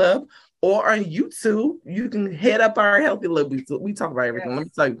healthybump.club. Or on YouTube, you can hit up our Healthy Love. We talk about everything. Yes. Let me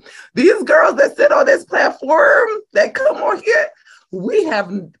tell you, these girls that sit on this platform, that come on here, we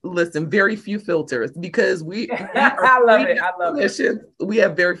have, very few filters because I love it. We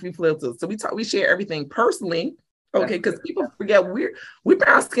have very few filters. So we share everything personally. Okay, because people forget we're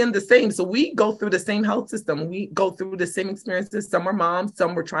brown skinned the same. So we go through the same health system. We go through the same experiences. Some are moms,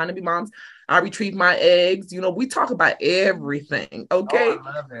 some were trying to be moms. I retrieved my eggs. We talk about everything. Okay.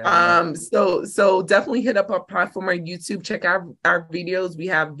 So definitely hit up our platform on YouTube. Check out our videos. We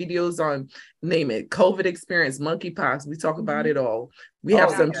have videos on name it, COVID experience, monkeypox. We talk about it all. We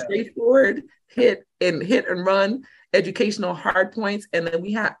have some straightforward hit and run educational hard points, and then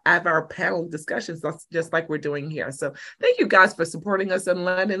we have our panel discussions just like we're doing here. So thank you guys for supporting us and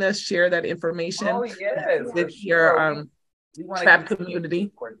letting us share that information with your trap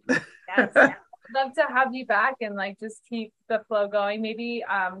community. Yes. Love to have you back and just keep the flow going. Maybe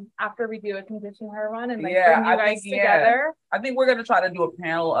after we do a condition hair one and bring you guys together. I think we're gonna try to do a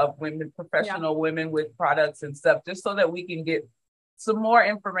panel of women, professional women with products and stuff, just so that we can get some more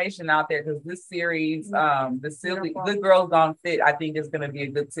information out there, because this series, the Good Girls Gone Fit, I think is going to be a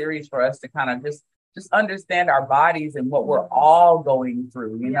good series for us to kind of just understand our bodies and what we're all going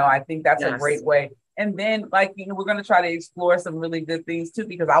through. I think that's a great way. And then, we're going to try to explore some really good things too,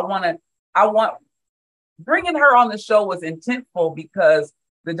 because I want bringing her on the show was intentful because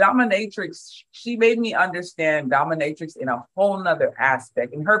the dominatrix, she made me understand dominatrix in a whole nother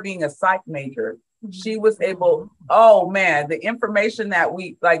aspect. And her being a psych major, she was able, oh man, the information that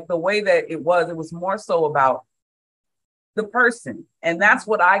we, like the way that it was more so about the person. And that's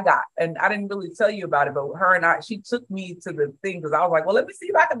what I got. And I didn't really tell you about it, but her and she took me to the thing because I was like, well, let me see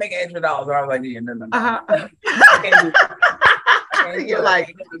if I can make $100. I was like, yeah, no. You're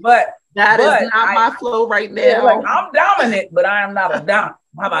like, but that is not my flow right now. Yeah, like, I'm dominant, but I am not a dominant.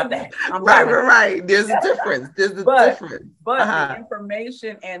 How about that? Right. There's a difference. There's a difference. But the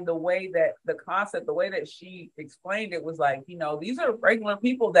information and the way that the concept, the way that she explained it was like, these are regular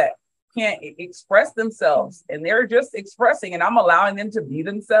people that can't express themselves and they're just expressing, and I'm allowing them to be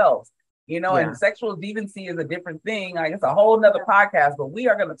themselves. And sexual deviancy is a different thing. Like, it's a whole nother podcast, but we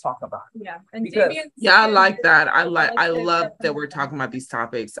are going to talk about it. Yeah. And I like that. I love that we're talking about these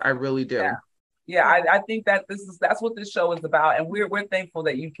topics. I really do. Yeah. I think that that's what this show is about. And we're thankful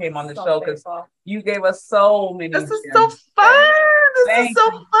that you came on the show because you gave us so many. This is so fun. This is so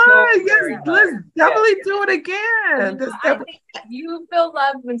fun. Yes, let's definitely do it again. You feel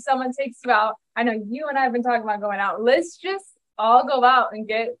loved when someone takes you out. I know you and I have been talking about going out. Let's just all go out and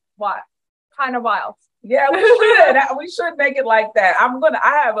get kind of wild. Yeah, we should make it like that.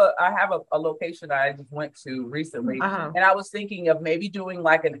 I have a location that I just went to recently, and I was thinking of maybe doing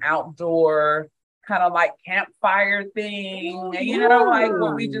like an outdoor kind of like campfire thing, like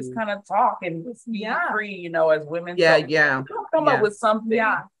where we just kind of talk and just be free, as women. Come up with something.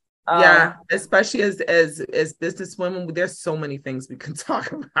 Especially as business women, there's so many things we can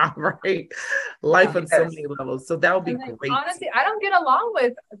talk about, right? Life on so many levels. So that would be great. Honestly, I don't get along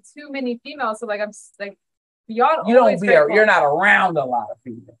with too many females. So like, I'm like, y'all. You're not around a lot of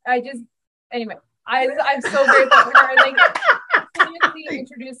people. I'm so grateful for her. Like,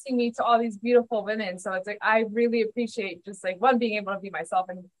 introducing me to all these beautiful women. So it's like, I really appreciate just like being able to be myself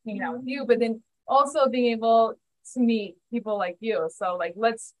and hanging out with you, but then also being able to meet people like you. So like,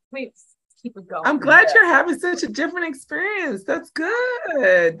 let's please keep it going. I'm glad you're having such a different experience. That's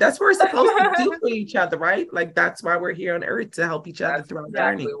good. That's what we're supposed to do for each other, right? Like, that's why we're here on earth, to help each other through our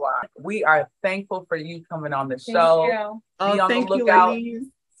journey. Why. We are thankful for you coming on the show. Thank you. Be on the lookout.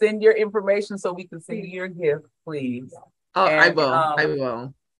 Send your information so we can send you your gift, please. Oh, and, I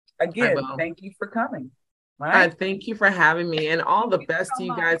will. Again, thank you for coming. Right? Thank you for having me, and all the best to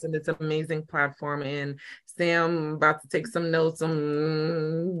you guys in this amazing platform. And Sam, about to take some notes. She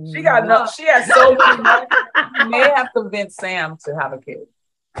got notes. She has so many notes. You may have to convince Sam to have a kid.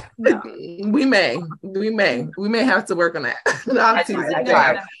 No. We may have to work on that. Sam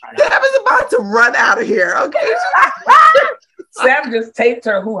is about to run out of here. Okay. Sam just taped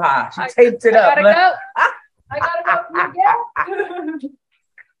her hoo-ha. She taped it up. I gotta go.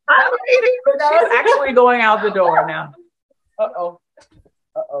 She's actually going out the door now. Uh-oh.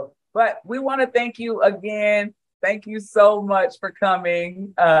 But we want to thank you again. Thank you so much for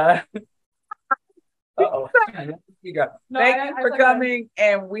coming. Thank you for coming.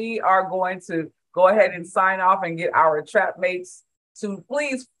 And we are going to go ahead and sign off and get our trap mates to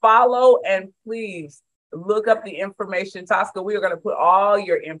please follow and please look up the information. Taska, we are going to put all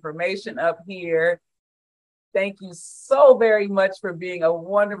your information up here. Thank you so very much for being a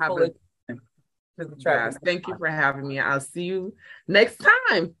wonderful addition to the trap. Thank you for having me. I'll see you next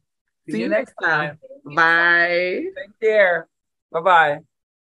time. See you next time. Bye. Take care. Bye-bye.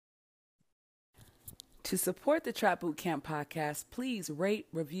 To support the Trap Boot Camp podcast, please rate,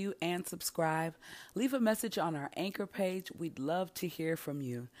 review, and subscribe. Leave a message on our Anchor page. We'd love to hear from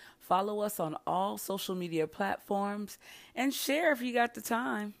you. Follow us on all social media platforms and share if you got the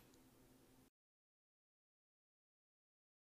time.